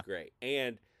 It's Yeah. great.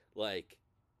 And like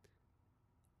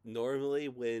normally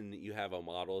when you have a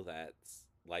model that's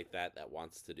like that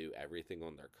wants to do everything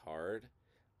on their card,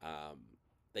 um,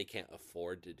 they can't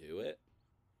afford to do it.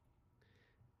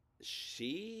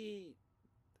 She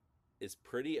is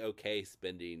pretty okay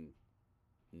spending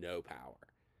no power.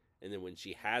 And then when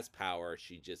she has power,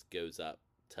 she just goes up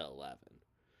to 11.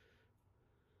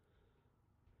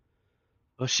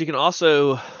 Well, she can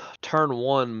also turn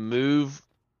 1 move,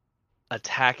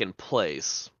 attack in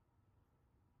place.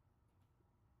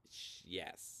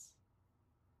 Yes.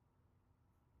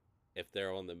 If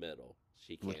they're on the middle,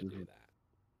 she can't do that.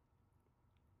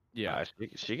 Yeah.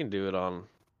 She can do it on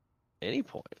any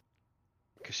point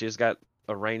because she's got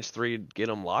a range 3 get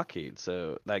 'em Lockheed,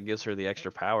 so that gives her the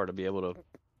extra power to be able to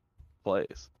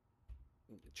place.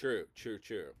 True.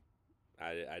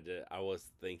 I was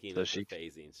thinking So of she the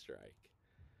phasing strike.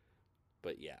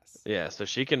 But yes. Yeah, so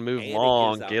she can move And it gives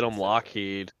long, out get them incentive.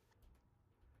 Lockheed.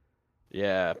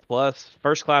 Yeah, plus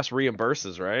first class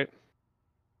reimburses, right?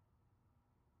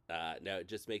 No, it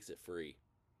just makes it free.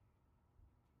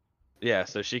 Yeah,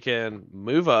 so she can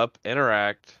move up,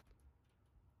 interact.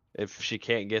 If she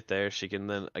can't get there, she can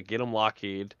then get them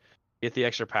Lockheed, get the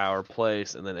extra power,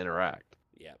 place, and then interact.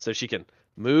 Yeah. So she can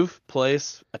move,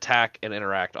 place, attack, and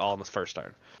interact all in this first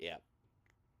turn. Yeah.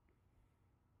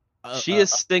 She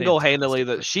is single-handedly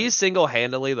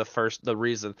fantastic the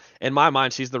reason. In my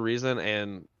mind, she's the reason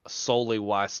and solely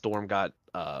why Storm got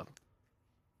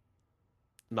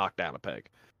knocked down a peg.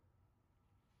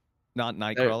 Not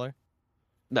Nightcrawler.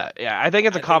 No, yeah, I think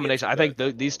it's a combination. I think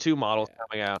both of these them. two models Yeah.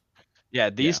 coming out. Yeah,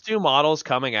 these two models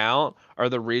coming out are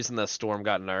the reason that Storm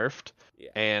got nerfed.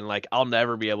 Yeah. And like I'll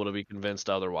never be able to be convinced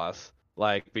otherwise.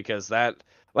 Like because that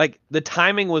like the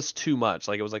timing was too much.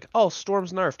 Like it was like, "Oh,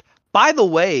 Storm's nerfed." By the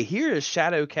way, here is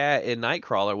Shadowcat and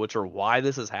Nightcrawler, which are why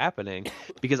this is happening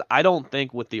because I don't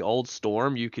think with the old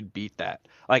Storm you could beat that.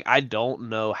 Like I don't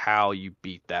know how you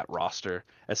beat that roster,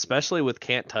 especially with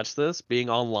Can't Touch This being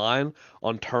online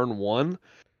on turn 1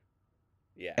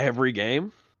 Yeah. every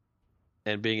game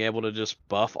and being able to just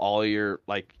buff all your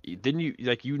like then you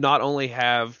not only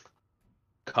have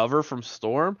cover from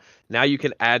Storm, now you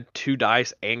can add 2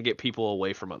 dice and get people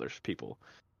away from other people.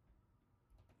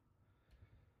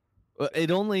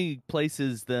 It only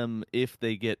places them if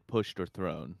they get pushed or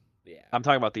thrown. Yeah. I'm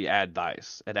talking about the add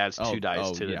dice. It adds 2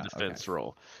 dice to the yeah, defense okay.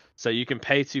 roll. So you can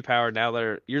pay 2 power now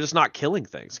that you're just not killing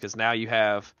things because now you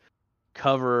have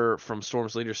cover from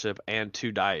Storm's leadership and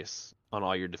 2 dice on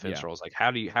all your defense rolls. Like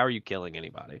how are you killing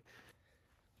anybody?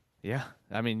 Yeah,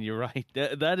 I mean you're right.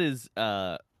 That is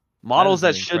models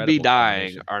that an should be incredible dying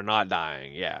combination. are not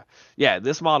dying. Yeah.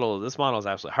 This model is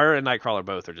absolutely her and Nightcrawler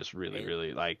both are just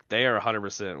really like they are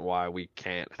 100% why we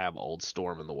can't have old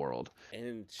Storm in the world.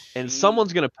 And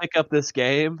someone's gonna pick up this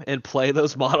game and play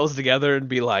those models together and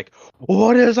be like,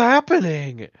 "What is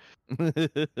happening?"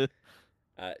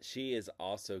 She is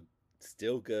also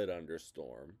still good under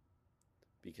Storm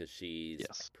because she's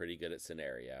pretty good at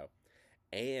scenario.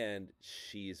 And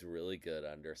she's really good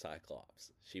under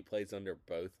Cyclops. She plays under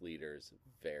both leaders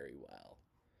very well.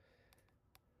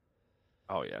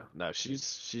 Oh yeah, no, she's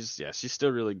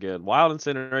still really good. Wild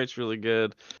Incinerate's really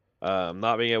good.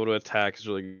 Not being able to attack is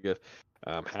really good.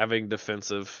 Having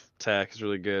defensive tech is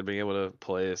really good. Being able to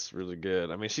play is really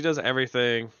good. I mean, she does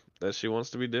everything that she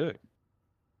wants to be doing.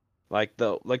 I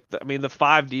mean, the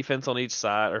 5 defense on each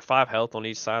side or 5 health on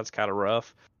each side is kind of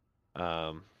rough.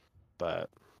 But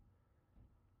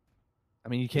I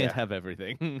mean, you can't have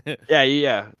everything.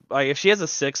 yeah. Like if she has a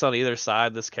 6 on either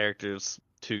side, this character's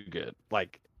too good.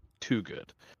 Like too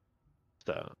good.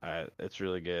 So it's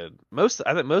really good. I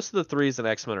think most of the 3s in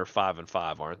X-Men are 5 and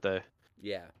 5, aren't they?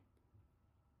 Yeah.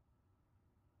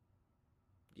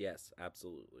 Yes,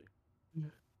 absolutely.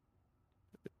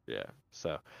 Yeah.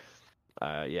 So,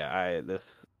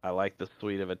 I like the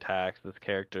suite of attacks. This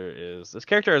character is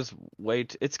way.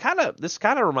 This kind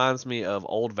of reminds me of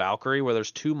old Valkyrie, where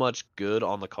there's too much good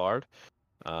on the card.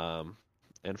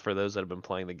 And for those that have been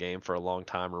playing the game for a long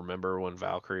time, remember when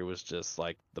Valkyrie was just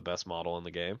like the best model in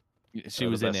the game? She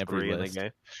was in every list. In the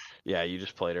game. Yeah, you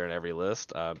just played her in every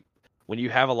list. When you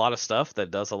have a lot of stuff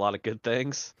that does a lot of good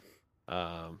things,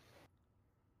 Um,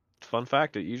 fun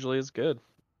fact, it usually is good.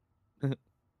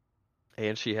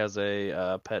 And she has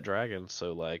a pet dragon,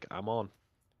 so like I'm on.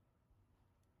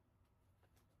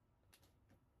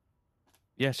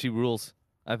 Yeah, she rules.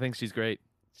 I think she's great.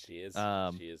 She is.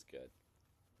 Um, She is good.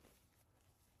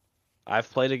 I've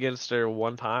played against her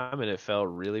one time and it felt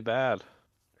really bad.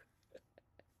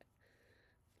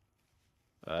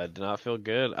 Did not feel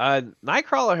good.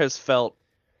 Nightcrawler has felt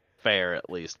fair at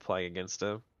least playing against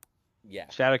him. Yeah.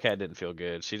 Shadowcat didn't feel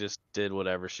good. She just did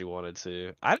whatever she wanted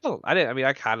to. I don't. I didn't. I mean,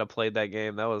 I kind of played that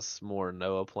game. That was more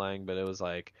Noah playing, but it was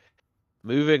like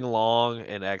moving long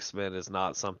in X-Men is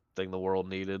not something the world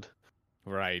needed.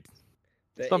 right. It's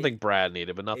The, it something Brad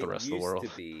needed, but not the it rest of the used to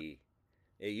world. be.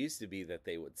 It used to be that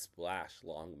they would splash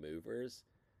long movers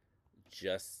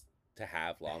just to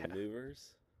have long Yeah.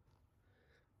 movers.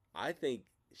 I think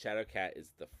Shadowcat is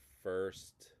the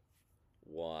first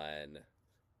one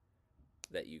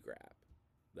that you grab.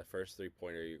 The first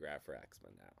 3-pointer you grab for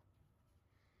X-Men now.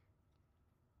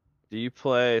 Do you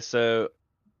play? So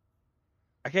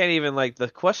I can't even like the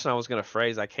question I was gonna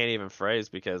phrase. I can't even phrase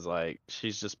because like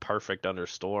she's just perfect under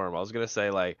Storm. I was gonna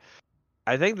say like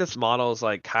I think this model's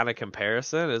like kind of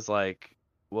comparison is like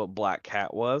what Black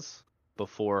Cat was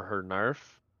before her nerf.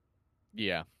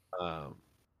 Yeah. Um,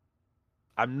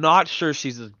 I'm not sure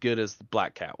she's as good as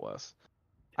Black Cat was.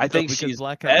 I No, think because she's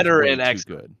Black Cat was better way in too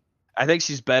X-Men. good. I think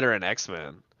she's better in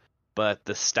X-Men, but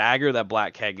the stagger that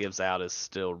Black Cat gives out is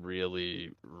still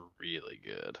really, really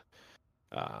good.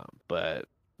 But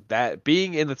that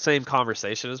being in the same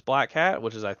conversation as Black Cat,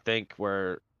 which is I think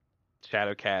where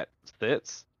Shadowcat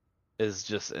sits, is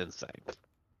just insane.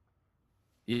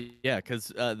 Yeah,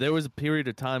 because there was a period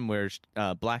of time where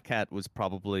Black Cat was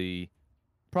probably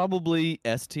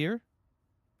S tier.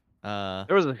 There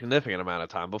was a significant amount of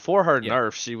time before her Yeah.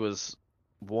 nerf. She was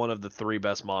one of the three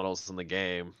best models in the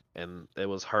game, and it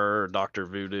was her, Doctor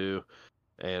Voodoo,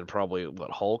 and probably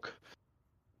what Hulk.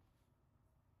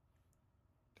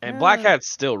 And Black Uh, Cat's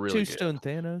still really Two good. Stone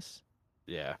Thanos.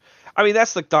 Yeah, I mean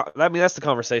that's the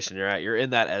conversation you're at. You're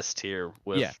in that S tier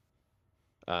with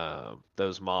Yeah.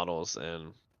 those models,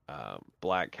 and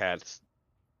Black Cat's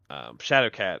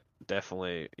Shadowcat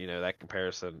definitely. You know that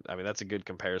comparison. I mean that's a good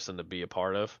comparison to be a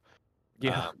part of.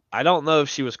 Yeah. I don't know if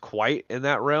she was quite in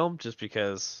that realm, just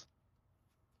because.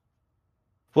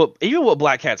 Well, even what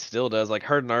Black Cat still does, like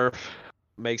her nerf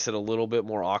makes it a little bit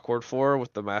more awkward for her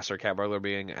with the Master Cat Burglar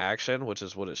being action, which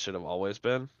is what it should have always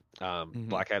been. Hmm.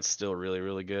 Black Cat's still really,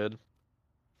 really good.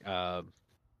 Um,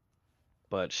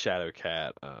 but Shadow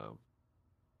Cat,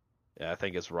 yeah, I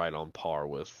think it's right on par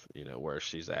with where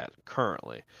she's at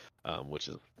currently, which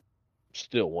is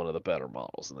still one of the better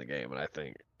models in the game. And I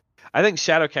think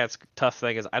Shadowcat's tough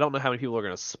thing is I don't know how many people are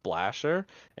going to splash her,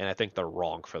 and I think they're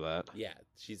wrong for that. Yeah,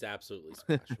 she's absolutely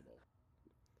splashable.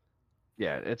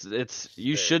 Yeah, it's She's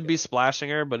you very should be good. splashing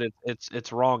her, but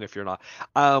it's wrong if you're not.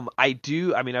 I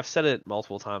mean I've said it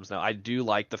multiple times now. I do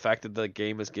like the fact that the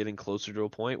game is getting closer to a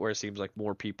point where it seems like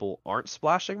more people aren't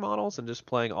splashing models and just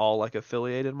playing all like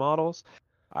affiliated models.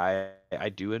 I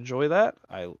do enjoy that.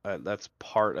 That's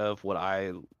part of what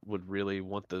I would really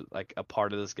want a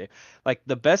part of this game. Like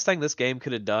the best thing this game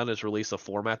could have done is release a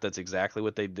format that's exactly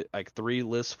what they did, like 3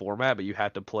 list format, but you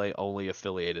had to play only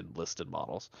affiliated listed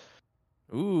models.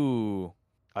 Ooh.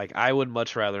 Like I would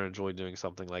much rather enjoy doing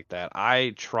something like that.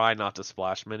 I try not to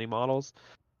splash many models.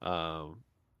 Um,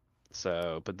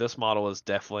 but this model is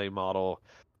definitely a model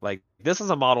like this is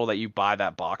a model that you buy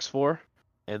that box for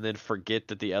and then forget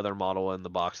that the other model in the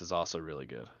box is also really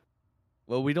good.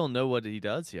 Well, we don't know what he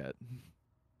does yet.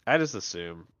 I just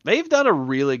assume they've done a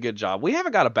really good job. We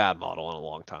haven't got a bad model in a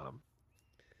long time.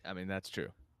 I mean, that's true.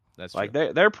 That's Like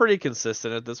true. they're pretty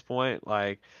consistent at this point.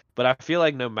 Like, but I feel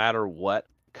like no matter what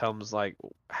comes, like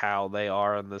how they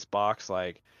are in this box,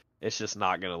 like it's just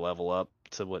not gonna level up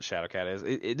to what Shadowcat is.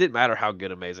 It didn't matter how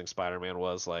good Amazing Spider-Man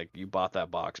was. Like you bought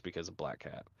that box because of Black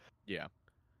Cat, Yeah.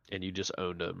 and you just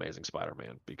owned Amazing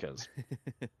Spider-Man because.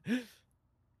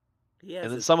 He has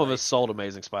And then his some of us place sold now.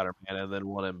 Amazing Spider-Man and then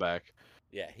won him back.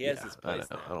 Yeah, he has Yeah, his I know. place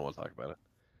I now. don't want to talk about it.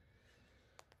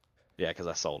 Yeah, because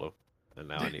I sold him, and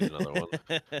now I need another one.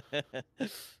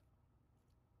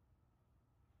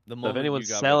 The So if moment you anyone's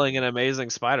got rid of selling an him. Amazing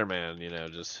Spider-Man,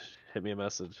 just hit me a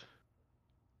message.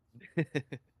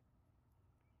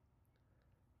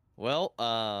 Well,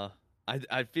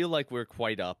 I feel like we're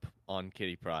quite up on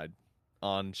Kitty Pride,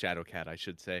 on Shadowcat, I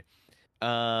should say.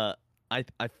 Uh, I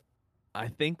I I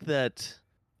think that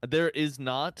there is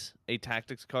not a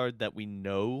tactics card that we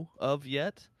know of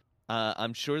yet.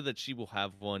 I'm sure that she will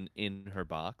have one in her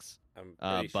box. I'm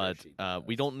pretty sure But she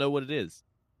we does. don't know what it is.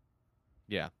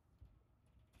 Yeah.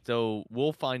 So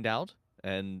we'll find out.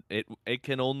 and it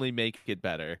can only make it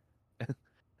better.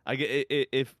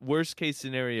 If worst case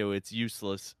scenario, it's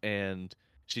useless and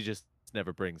she just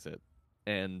never brings it,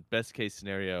 and best case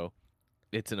scenario,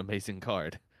 it's an amazing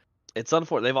card. It's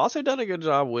unfortunate. They've also done a good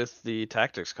job with the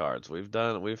tactics cards.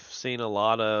 We've seen a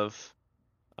lot of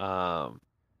um,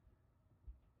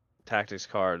 tactics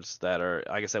cards that are,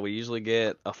 like I said, we usually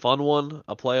get a fun one,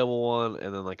 a playable one,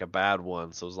 and then like a bad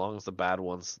one. So as long as the bad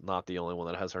one's not the only one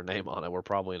that has her name on it, we're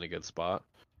probably in a good spot.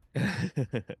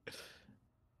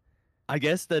 I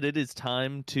guess that it is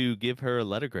time to give her a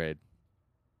letter grade.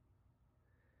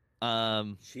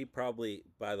 Um, She probably,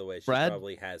 by the way, she Brad,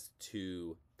 probably has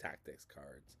two tactics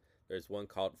cards. There's one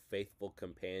called Faithful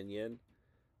Companion.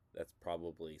 That's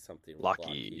probably something with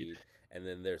Lockheed. Lockheed. And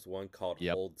then there's one called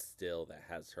yep. Hold Still that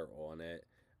has her on it,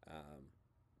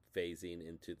 phasing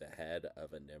into the head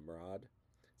of a Nimrod.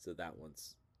 So that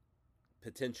one's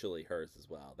potentially hers as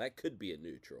well. That could be a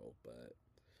neutral, but.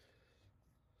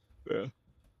 Yeah.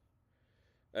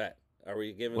 All right. Are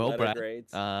we giving Well, letter Brad,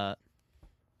 grades?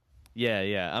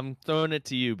 yeah. I'm throwing it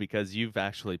to you because you've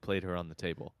actually played her on the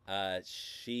table.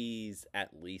 She's at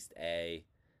least A,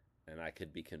 and I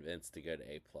could be convinced to go to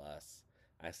A plus.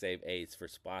 I save A's for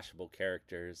splashable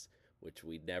characters, which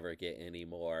we never get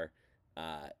anymore.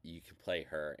 You can play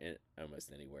her in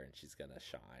almost anywhere, and she's gonna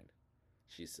shine.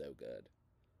 She's so good.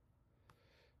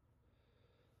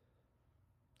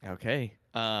 Okay.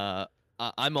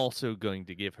 I'm also going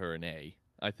to give her an A.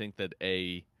 I think that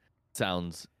A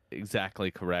sounds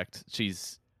exactly correct. She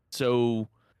hits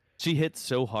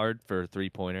so hard for a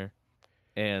 3-pointer,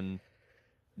 and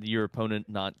your opponent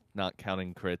not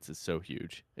counting crits is so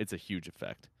huge. It's a huge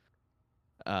effect.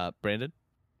 Brandon?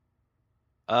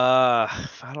 I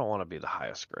don't want to be the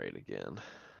highest grade again.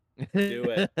 Do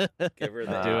it. Give her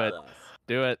the Do A Uh, it. plus.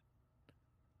 Do it.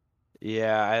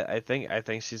 yeah, I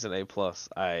think she's an A plus.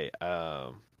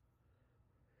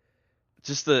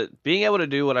 Just the being able to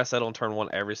do what I said on turn one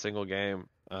every single game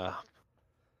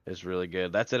is really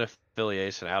good. That's in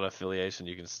affiliation. Out of affiliation,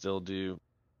 you can still do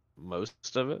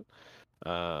most of it.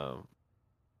 Um,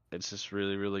 it's just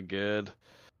really, really good.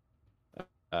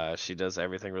 She does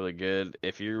everything really good.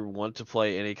 If you want to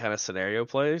play any kind of scenario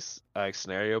play,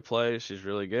 she's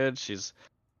really good.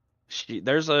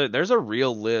 There's a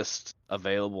real list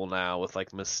available now with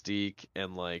like Mystique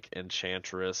and like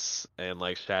Enchantress and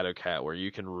like Shadowcat where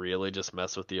you can really just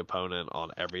mess with the opponent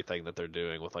on everything that they're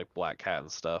doing with like Black Cat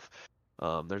and stuff.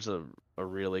 There's a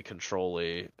really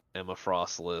controlly Emma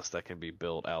Frost list that can be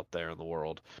built out there in the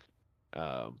world.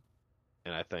 Um,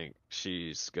 and I think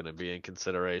she's gonna be in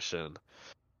consideration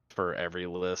for every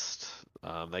list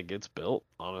that gets built,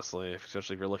 honestly,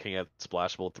 especially if you're looking at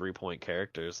splashable 3-point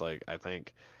characters. Like, I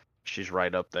think she's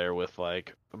right up there with,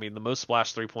 like, I mean, the most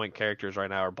splash 3-point characters right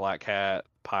now are Black Cat,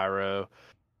 Pyro,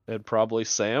 and probably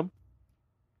Sam.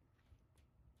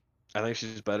 I think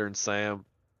she's better than Sam.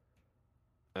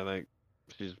 I think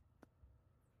she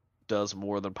does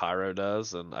more than Pyro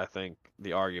does, and I think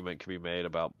the argument can be made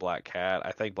about Black Cat.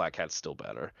 I think Black Cat's still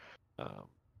better. Um,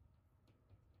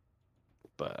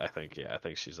 but I think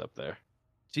she's up there.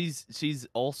 She's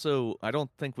also, I don't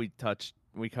think we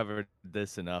covered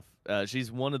this enough.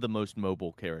 She's one of the most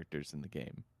mobile characters in the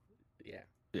game. Yeah,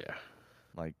 Yeah.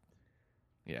 Like,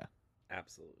 yeah.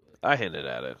 absolutely. I hinted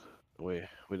at it. We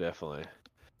definitely.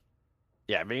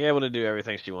 Yeah, being able to do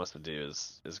everything she wants to do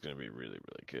is going to be really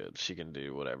really good. She can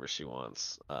do whatever she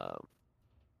wants. And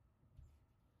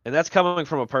that's coming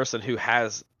from a person who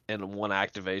has in one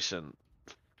activation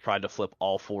tried to flip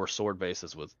all 4 sword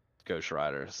bases with Ghost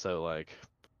Rider. So like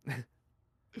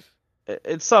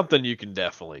it's something you can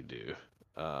definitely do.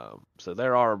 So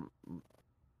there are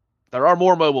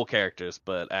more mobile characters,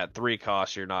 but at 3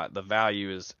 costs, you're not. The value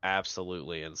is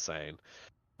absolutely insane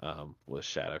with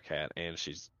Shadowcat, and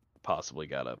she's possibly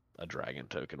got a dragon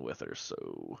token with her.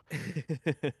 So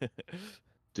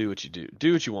do what you do.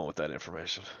 Do what you want with that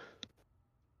information.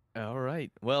 All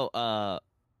right. Well,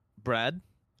 Brad,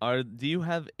 do you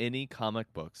have any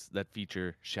comic books that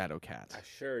feature Shadowcat? I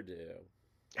sure do.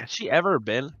 Has she ever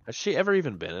been? Has she ever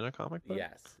even been in a comic book?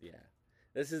 Yes, yeah.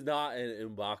 This is not an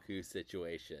M'Baku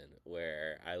situation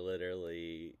where I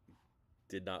literally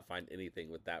did not find anything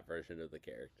with that version of the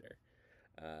character.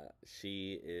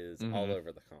 She is all Mm-hmm.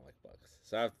 over the comic books.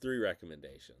 So I have 3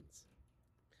 recommendations.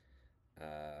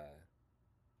 Uh,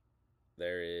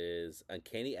 there is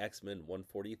Uncanny X-Men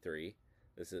 143.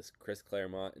 This is Chris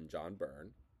Claremont and John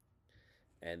Byrne.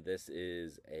 And this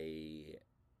is a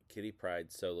Kitty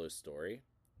Pryde solo story.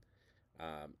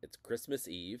 It's Christmas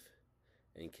Eve,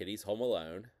 and Kitty's home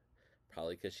alone,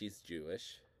 probably because she's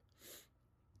Jewish.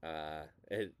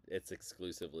 It's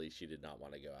exclusively she did not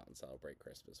want to go out and celebrate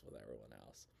Christmas with everyone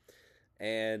else.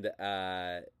 And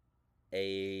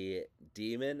a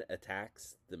demon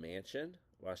attacks the mansion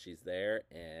while she's there,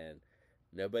 and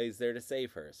nobody's there to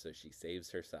save her, so she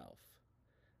saves herself.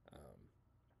 Um,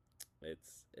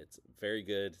 it's very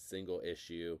good single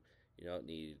issue. You don't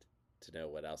need to know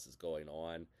what else is going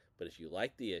on, but if you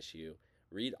like the issue,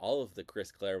 read all of the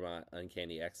Chris Claremont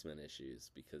Uncanny X-Men issues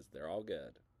because they're all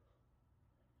good.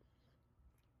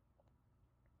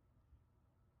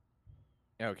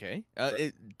 Okay.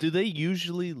 Do they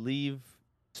usually leave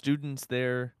students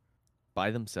there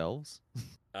by themselves?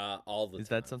 All the Is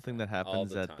time, that something Fred. that All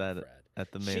happens the time, Fred.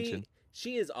 at the She mansion?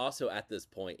 she is also at this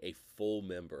point a full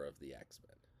member of the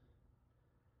X-Men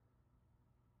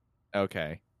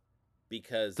Okay.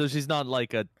 because So she's not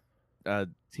like a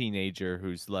teenager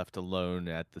who's left alone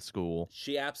at the school.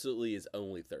 she absolutely is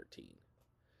only 13.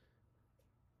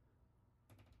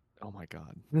 Oh my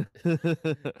god.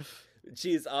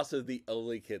 She is also the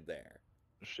only kid there.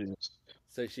 She's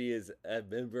So she is a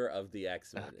member of the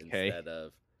X-Men Okay. instead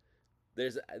of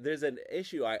there's an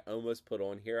issue I almost put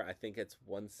on here. I think it's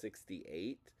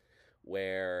 168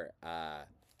 where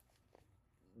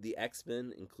the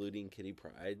X-Men including Kitty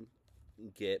Pryde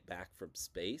get back from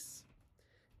space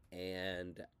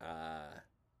and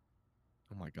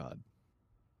Oh my god.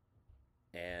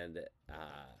 and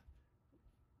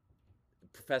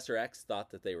Professor X thought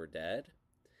that they were dead,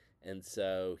 and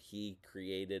so he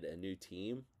created a new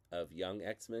team of young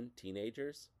X-Men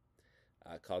teenagers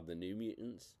called the New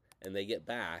Mutants, and they get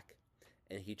back,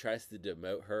 and he tries to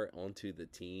demote her onto the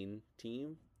teen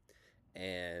team,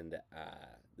 and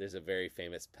there's a very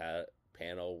famous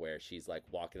panel where she's like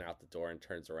walking out the door and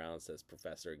turns around and says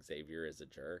Professor Xavier is a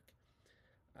jerk,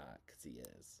 because he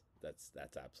is. That's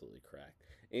absolutely correct.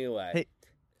 Anyway, Hey,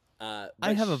 but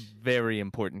I have a very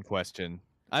important question.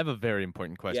 I have a very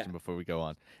important yeah. question before we go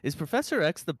on. Is Professor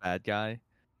X the bad guy?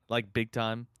 Like big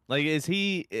time? Like is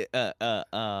he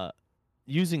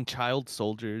using child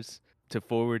soldiers to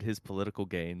forward his political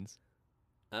gains?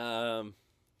 Um,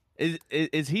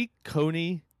 Is he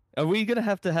Coney? Are we gonna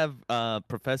have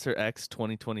Professor X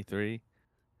 2023?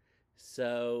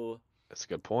 so that's a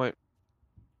good point.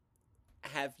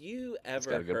 have you That's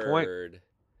got ever a good point. heard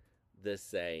the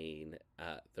saying,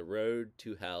 the road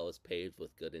to hell is paved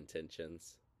with good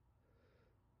intentions?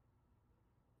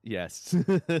 Yes.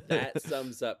 That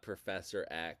sums up Professor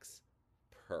X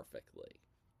perfectly.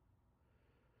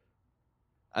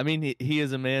 I mean, he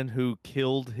is a man who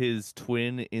killed his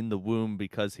twin in the womb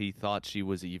because he thought she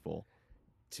was evil.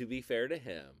 To be fair to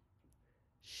him,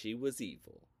 she was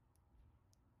evil.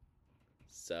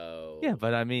 So Yeah,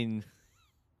 but I mean,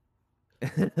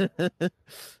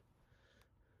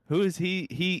 who is he?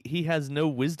 He has no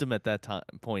wisdom at that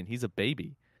point. He's a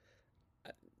baby.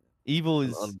 Evil An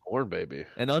is unborn baby.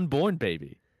 an unborn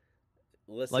baby.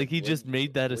 listen, Like he just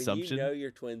made that when assumption. you know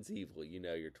your twin's evil, you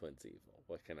know your twin's evil.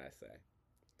 What can I say?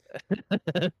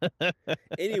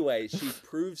 Anyway, she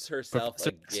proves herself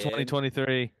Professor X again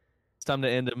 2023. It's time to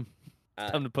end him.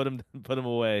 It's time to put him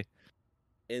away.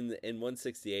 in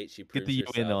 168. She Get proves the UN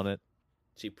herself. on it.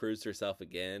 She proves herself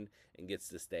again and gets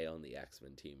to stay on the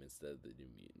X-Men team instead of the New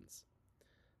Mutants.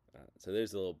 So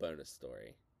there's a little bonus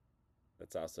story.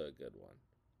 That's also a good one.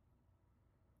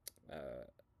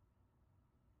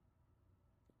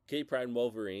 Kitty Pryde and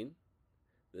Wolverine.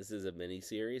 This is a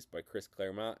mini-series by Chris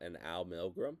Claremont and Al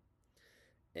Milgrom.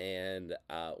 And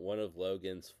one of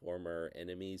Logan's former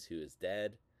enemies who is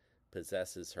dead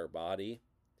possesses her body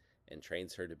and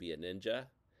trains her to be a ninja.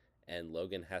 And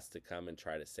Logan has to come and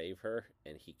try to save her,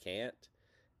 and he can't.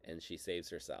 And she saves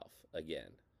herself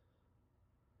again.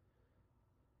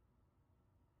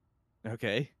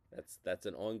 Okay. That's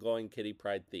an ongoing Kitty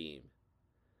Pryde theme.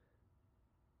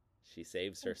 She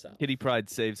saves herself. Kitty Pryde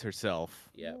saves herself.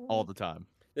 Yep. All the time.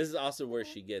 This is also where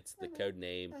she gets the code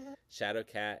name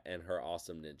Shadowcat and her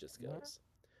awesome ninja skills,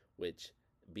 which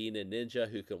being a ninja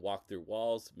who can walk through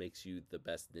walls makes you the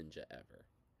best ninja ever.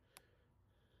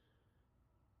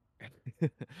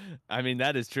 I mean,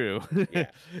 that is true. Yeah.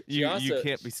 You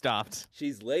can't be stopped.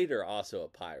 She's later also a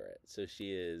pirate, so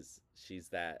she's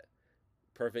that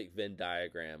perfect Venn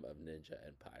diagram of ninja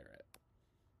and pirate.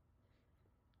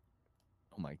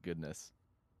 Oh my goodness.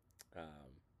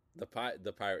 The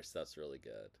pirate stuff's really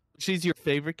good. She's your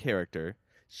favorite character.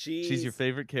 She's your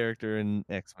favorite character in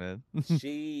X-Men.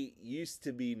 She used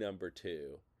to be number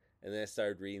 2, and then I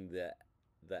started reading the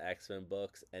X-Men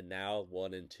books, and now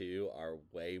 1 and 2 are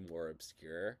way more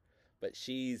obscure, but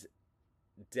she's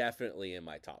definitely in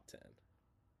my top 10.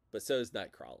 But so is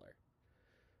Nightcrawler.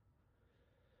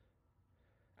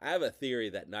 I have a theory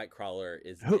that Nightcrawler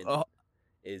is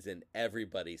is in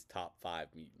everybody's top 5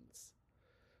 mutants.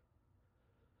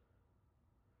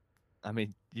 I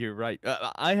mean, you're right.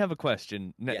 I have a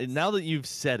question. Yes. Now that you've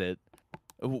said it,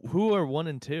 who are 1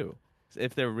 and 2?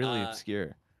 If they're really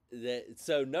obscure.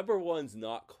 So number 1's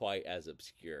not quite as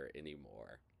obscure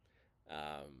anymore.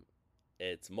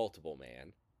 It's Multiple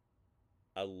Man.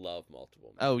 I love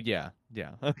Multiple Man. Oh yeah,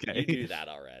 okay. You knew that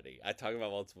already. I talk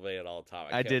about Multiple Man all the time.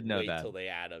 I did know wait that. till they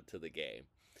add him to the game.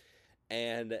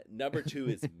 And number 2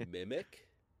 is Mimic,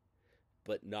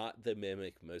 but not the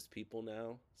Mimic most people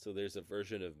know. So there's a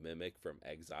version of Mimic from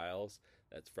Exiles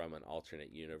that's from an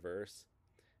alternate universe.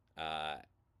 I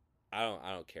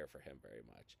don't care for him very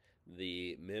much.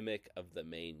 The Mimic of the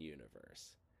main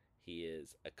universe. He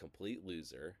is a complete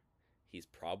loser. He's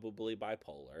probably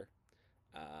bipolar.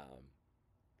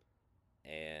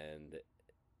 And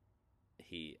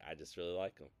I just really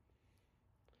like him.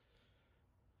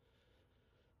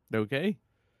 Okay.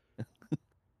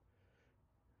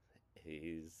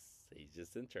 He's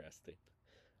just interesting.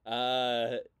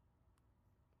 So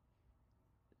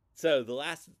the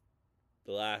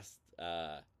last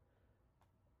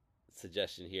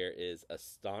suggestion here is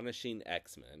Astonishing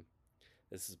X-Men.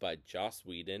 This is by Joss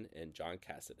Whedon and John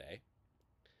Cassaday.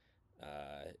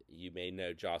 You may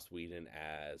know Joss Whedon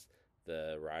as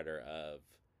the writer of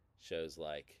shows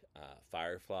like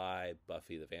Firefly,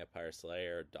 Buffy the Vampire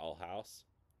Slayer, Dollhouse,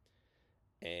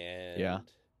 and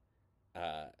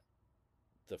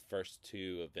the first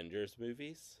 2 Avengers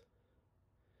movies.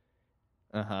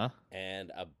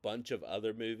 And a bunch of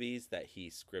other movies that he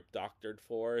script doctored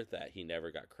for that he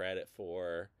never got credit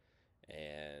for.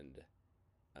 And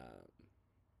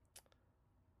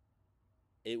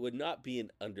it would not be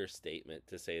an understatement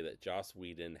to say that Joss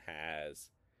Whedon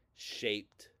has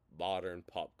shaped modern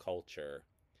pop culture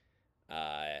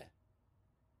to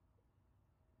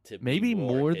maybe be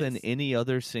more than any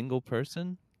other single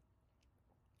person.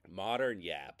 Modern,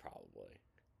 yeah, probably.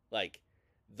 Like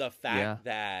the fact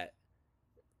that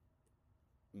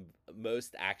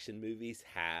most action movies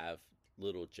have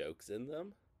little jokes in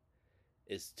them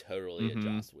is totally a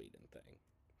Joss Whedon thing.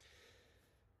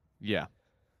 Yeah.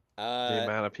 The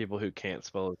amount of people who can't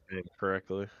spell his name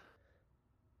correctly.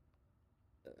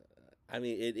 I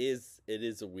mean, it is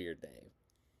a weird name.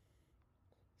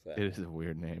 So. It is a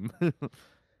weird name.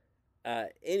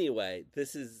 Anyway,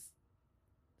 this is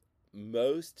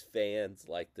most fans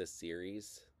like this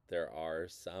series. There are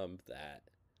some that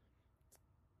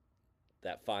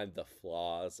find the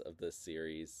flaws of this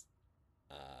series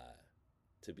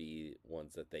to be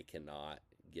ones that they cannot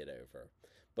get over.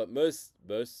 But most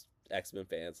X-Men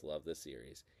fans love this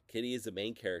series. Kitty is the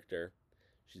main character.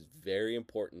 She's very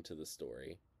important to the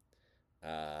story.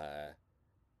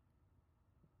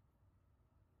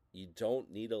 You don't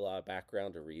need a lot of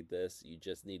background to read this. You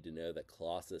just need to know that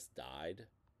Colossus died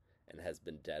and has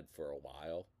been dead for a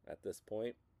while at this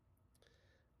point.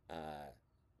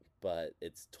 But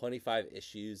it's 25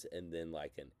 issues and then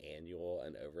like an annual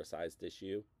and oversized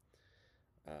issue.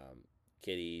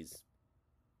 Kitty's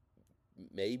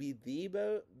maybe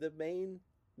the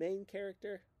main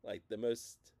character, like the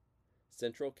most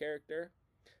central character.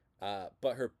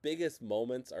 But her biggest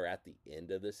moments are at the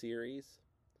end of the series,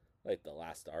 like the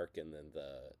last arc and then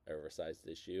the oversized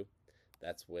issue.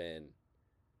 That's when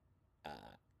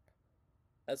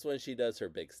she does her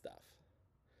big stuff.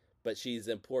 But she's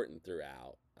important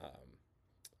throughout.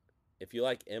 If you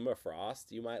like Emma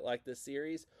Frost, you might like this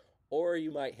series, or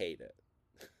you might hate it.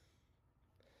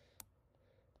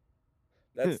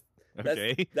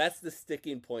 That's the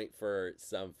sticking point for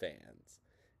some fans,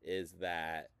 is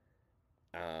that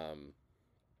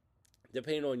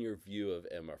depending on your view of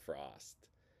Emma Frost,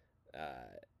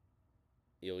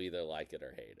 you'll either like it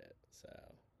or hate it. So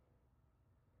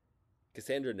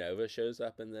Cassandra Nova shows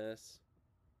up in this.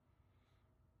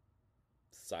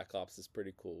 Cyclops is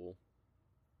pretty cool.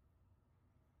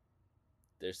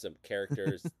 There's some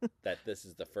characters that this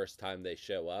is the first time they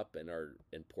show up and are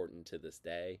important to this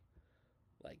day,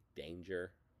 like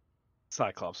Danger.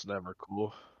 Cyclops never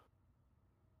cool.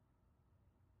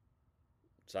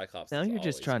 Cyclops. Now is you're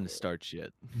just trying cool. to start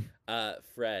shit.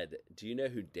 Fred, do you know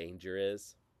who Danger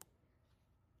is?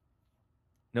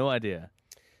 No idea.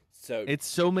 So it's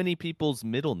so many people's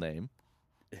middle name.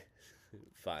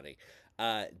 Funny.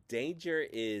 Danger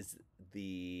is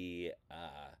the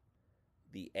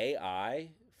AI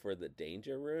for the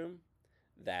Danger Room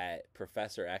that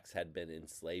Professor X had been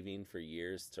enslaving for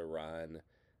years to run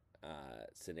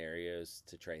scenarios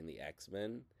to train the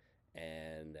X-Men,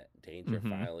 and Danger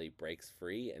finally breaks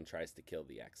free and tries to kill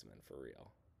the X-Men for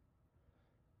real.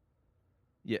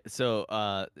 Yeah, so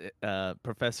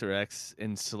Professor X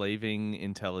enslaving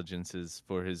intelligences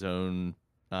for his own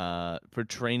for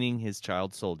training his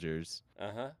child soldiers,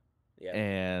 Uh-huh. Yep.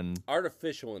 and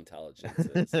Artificial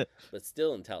intelligences, but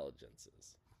still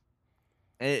intelligences.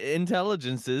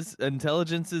 intelligences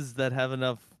that have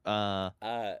enough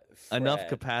Fred,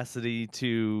 capacity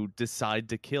to decide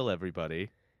to kill everybody.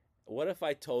 what if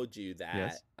I told you that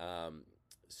Yes. To be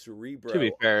Cerebro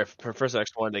fair, if Professor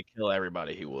X wanted to kill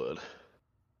everybody, he would.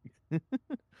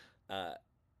 uh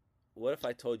what if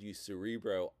I told you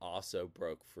Cerebro also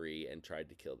broke free and tried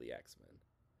to kill the X-Men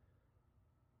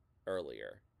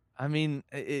earlier? I mean,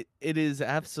 it is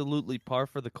absolutely par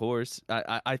for the course.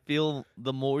 I feel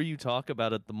the more you talk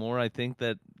about it, the more I think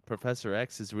that Professor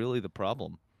X is really the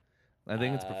problem. I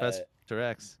think it's Uh Professor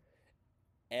X.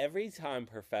 every time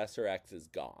Professor X is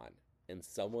gone and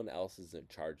someone else is in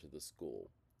charge of the school,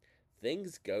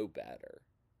 things go better.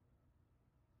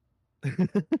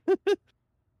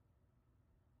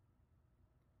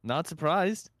 Not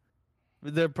surprised.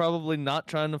 They're probably not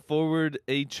trying to forward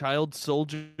a child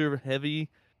soldier heavy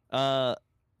a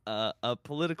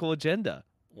political agenda.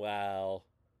 Well,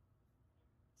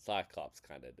 Cyclops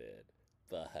kind of did,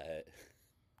 but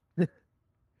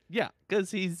Yeah, because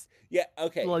he's yeah.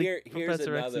 Okay, like here's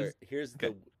Professor another. X's. Here's Okay.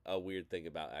 the a weird thing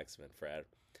about X-Men, Fred.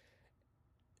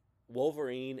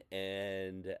 Wolverine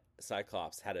and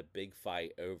Cyclops had a big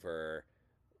fight over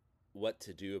what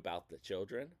to do about the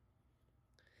children,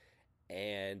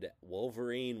 and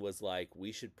Wolverine was like,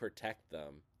 "We should protect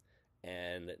them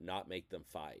and not make them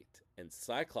fight," and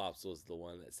Cyclops was the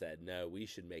one that said, "No, we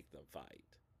should make them fight."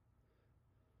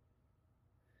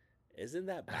 Isn't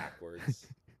that backwards?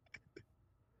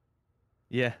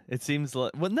 Yeah, it seems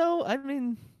like. Well, no, I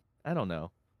mean, I don't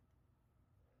know.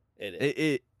 It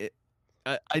is It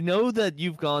I know that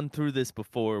you've gone through this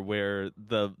before, where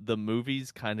the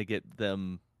movies kind of get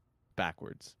them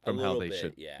backwards a from how little they bit,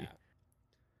 should be. yeah.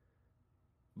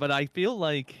 But I feel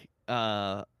like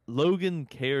Logan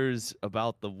cares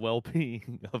about the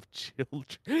well-being of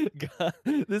children. God,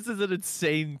 this is an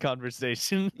insane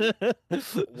conversation.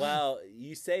 Well,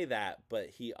 you say that, but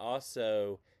he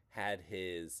also had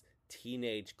his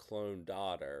teenage clone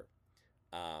daughter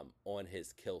on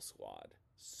his kill squad.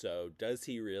 So does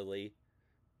he really?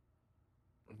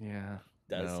 Yeah,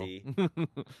 Does no. he?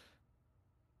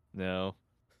 No.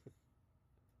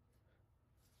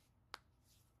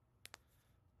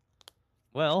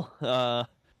 Well,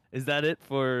 is that it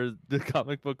for the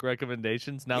comic book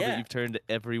recommendations now that Yeah. you've turned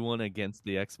everyone against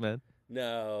the X-Men?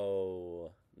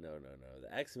 No. No, no, no.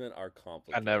 The X-Men are I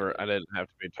complicated. didn't have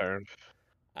to be turned.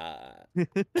 Uh,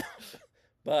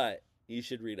 but you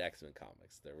should read X-Men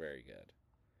comics. They're very good.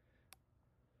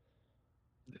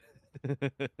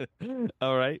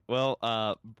 All right.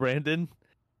 Well, Brandon,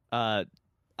 uh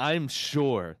I'm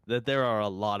sure that there are a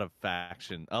lot of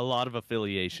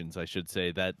affiliations, I should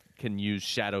say, that can use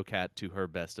Shadowcat to her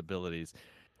best abilities.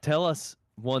 Tell us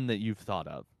one that you've thought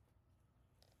of.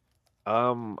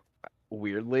 Um,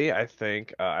 Weirdly, I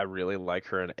think I really like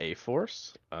her in A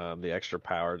Force. The extra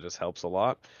power just helps a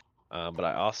lot. But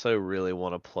I also really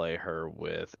want to play her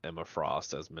with Emma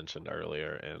Frost, as mentioned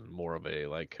earlier, and more of a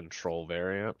like control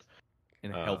variant.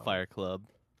 In Um, Hellfire Club.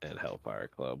 and Hellfire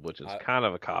Club, which is I kind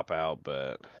of a cop out,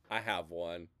 but I have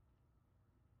one. I go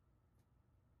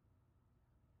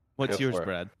What's yours, for it.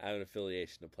 Brad? I have an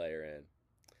affiliation to play her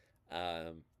in.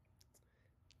 Um,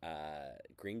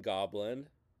 Green Goblin.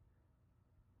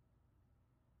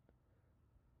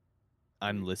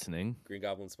 I'm listening. Green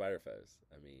Goblin Spider Foes.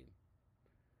 I mean,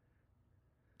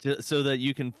 So that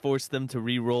you can force them to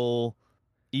re-roll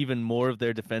even more of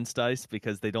their defense dice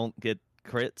because they don't get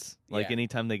crits. Like yeah.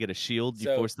 anytime they get a shield, you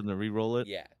So force them to re-roll it.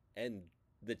 yeah, and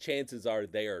the chances are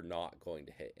they are not going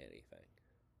to hit anything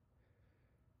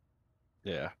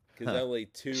Yeah, because Huh. only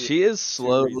she is two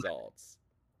slow. results.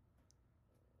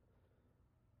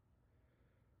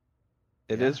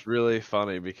 It Yeah. is really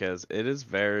funny because it is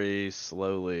very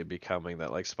slowly becoming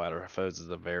that like Spider Foes is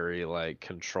a very like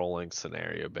controlling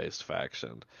scenario based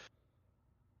faction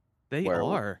They where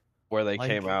are. where they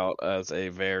came Like, out as a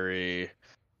very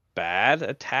bad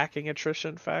attacking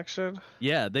attrition faction.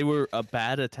 yeah, they were a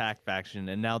bad attack faction,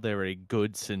 and now they're a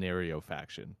good scenario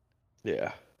faction.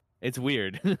 Yeah, It's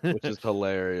weird. which is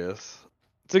hilarious.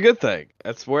 It's a good thing.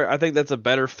 That's where I think that's a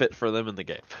better fit for them in the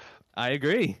game. I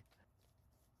agree.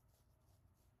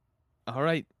 All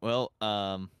right. Well,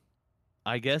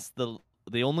 I guess the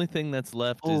only thing that's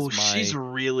left Oh, is she's my.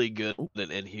 really good Oh, in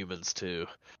Inhumans too.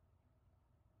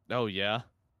 oh yeah.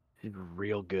 She's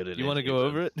real good in You want to go Inhumans.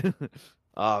 over it?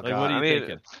 Oh Like, what god, are you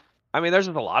thinking? there's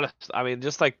just a lot of. I mean,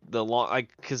 just like the long, like,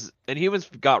 because Inhumans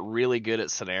got really good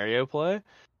at scenario play.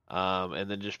 And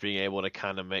then just being able to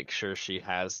kind of make sure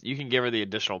you can give her the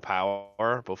additional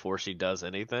power before she does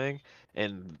anything,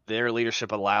 and their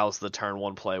leadership allows the turn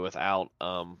one play without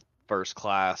first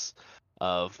class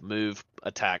of move,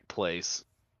 attack, place,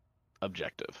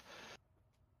 objective.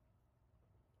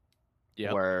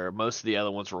 Yep. Where most of the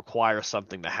other ones require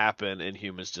something to happen, and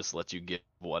humans just let you get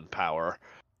one power.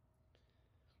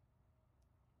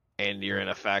 And you're in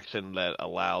a faction that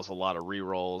allows a lot of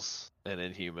rerolls and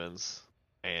Inhumans,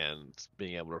 and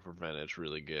being able to prevent it's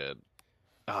really good.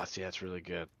 Oh, yeah, it's really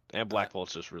good. And Black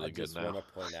Bolt's just really good now. I just want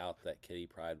to point out that Kitty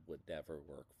Pryde would never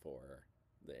work for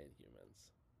the Inhumans.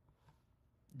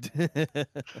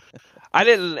 I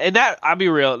didn't, and that, I'll be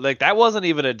real, like, that wasn't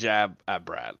even a jab at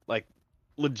Brad. Like,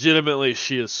 legitimately,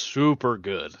 she is super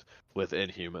good with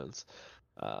Inhumans.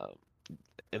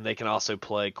 And they can also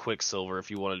play Quicksilver if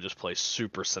you want to just play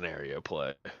super scenario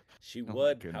play. She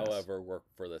would, however, work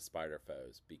for the Spider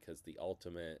Foes because the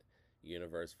Ultimate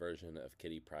Universe version of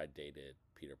Kitty Pryde dated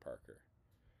Peter Parker.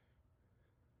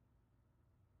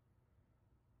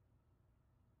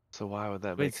 So why would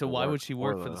that Wait, so why would she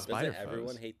work for the Spider Foes? Doesn't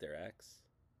everyone hate their ex?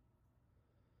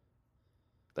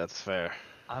 That's fair.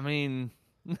 I mean...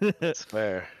 That's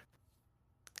fair.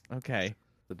 Okay.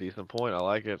 A decent point. I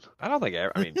like it. I don't think. I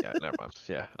mean, yeah, never mind.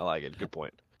 Yeah, I like it. Good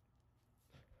point.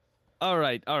 All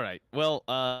right. Well,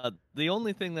 the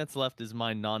only thing that's left is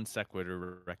my non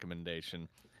sequitur recommendation.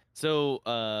 So,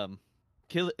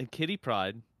 Kitty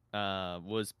Pryde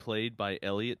was played by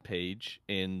Elliot Page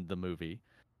in the movie.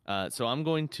 So I'm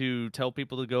going to tell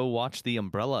people to go watch The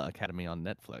Umbrella Academy on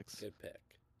Netflix. Good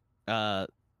pick.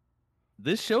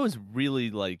 This show is really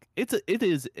like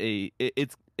it's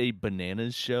a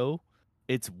bananas show.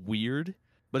 It's weird,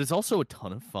 but it's also a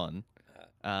ton of fun.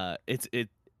 It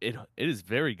is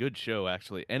very good show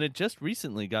actually, and it just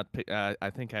recently got I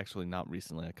think actually not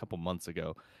recently, a couple months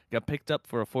ago, got picked up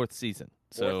for a fourth season.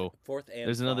 So fourth and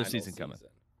there's another season coming.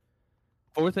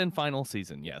 Fourth and final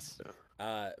season, yes.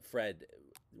 Fred,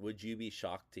 would you be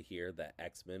shocked to hear that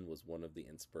X-Men was one of the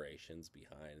inspirations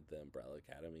behind the Umbrella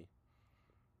Academy?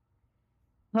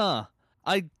 Huh.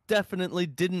 I definitely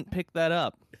didn't pick that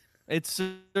up. It's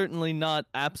certainly not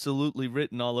absolutely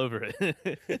written all over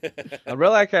it.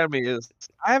 Umbrella Academy is.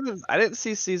 I didn't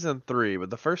see season 3, but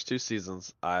the first 2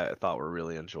 seasons I thought were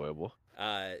really enjoyable.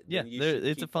 Yeah,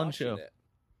 it's a fun show.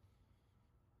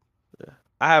 Yeah.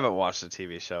 I haven't watched a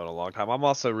TV show in a long time. I'm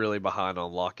also really behind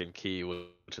on Lock and Key,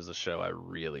 which is a show I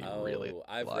really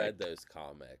I've liked. read those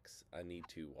comics. I need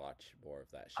to watch more of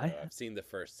that show. I've seen the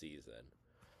first season.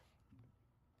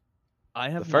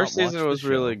 The first season was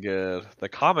really good. The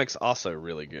comics also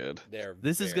really good.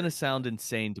 This is going to sound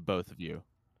insane to both of you.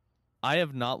 I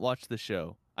have not watched the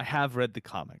show. I have read the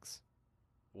comics.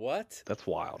 What? That's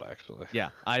wild, actually.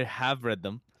 Yeah, I have read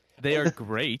them. They are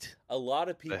great. A lot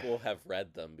of people have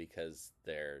read them because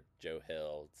they're Joe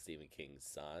Hill, Stephen King's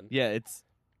son. Yeah,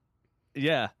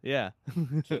 Yeah.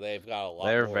 So they've got a lot.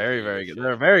 They're very, very good.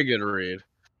 They're a very good read.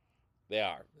 They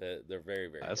are. They're very,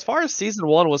 very As good. far as season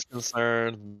 1 was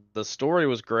concerned, the story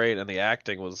was great and the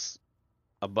acting was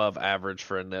above average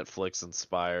for a Netflix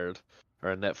inspired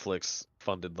or a Netflix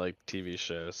funded like TV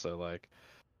show. So like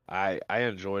I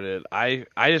enjoyed it. I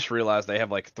just realized they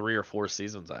have like 3 or 4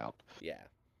 seasons out. Yeah.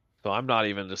 So I'm not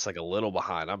even just like a little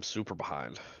behind. I'm super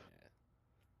behind.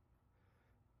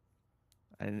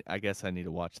 I guess I need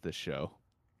to watch this show.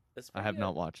 I have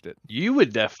not watched it. You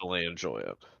would definitely enjoy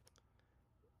it.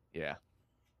 Yeah.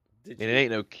 It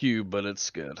ain't no cube, but it's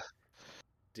good.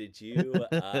 Did you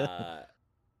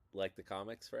like the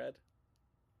comics, Fred?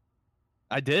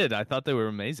 I did. I thought they were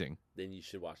amazing. Then you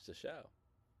should watch the show.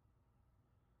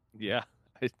 Yeah.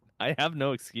 I have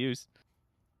no excuse.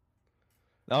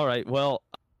 All right. Well,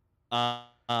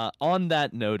 on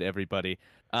that note, everybody,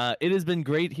 it has been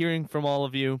great hearing from all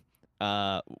of you.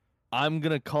 I'm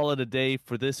going to call it a day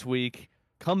for this week.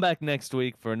 Come back next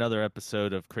week for another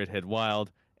episode of Crit Hit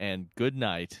Wild, and good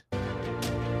night.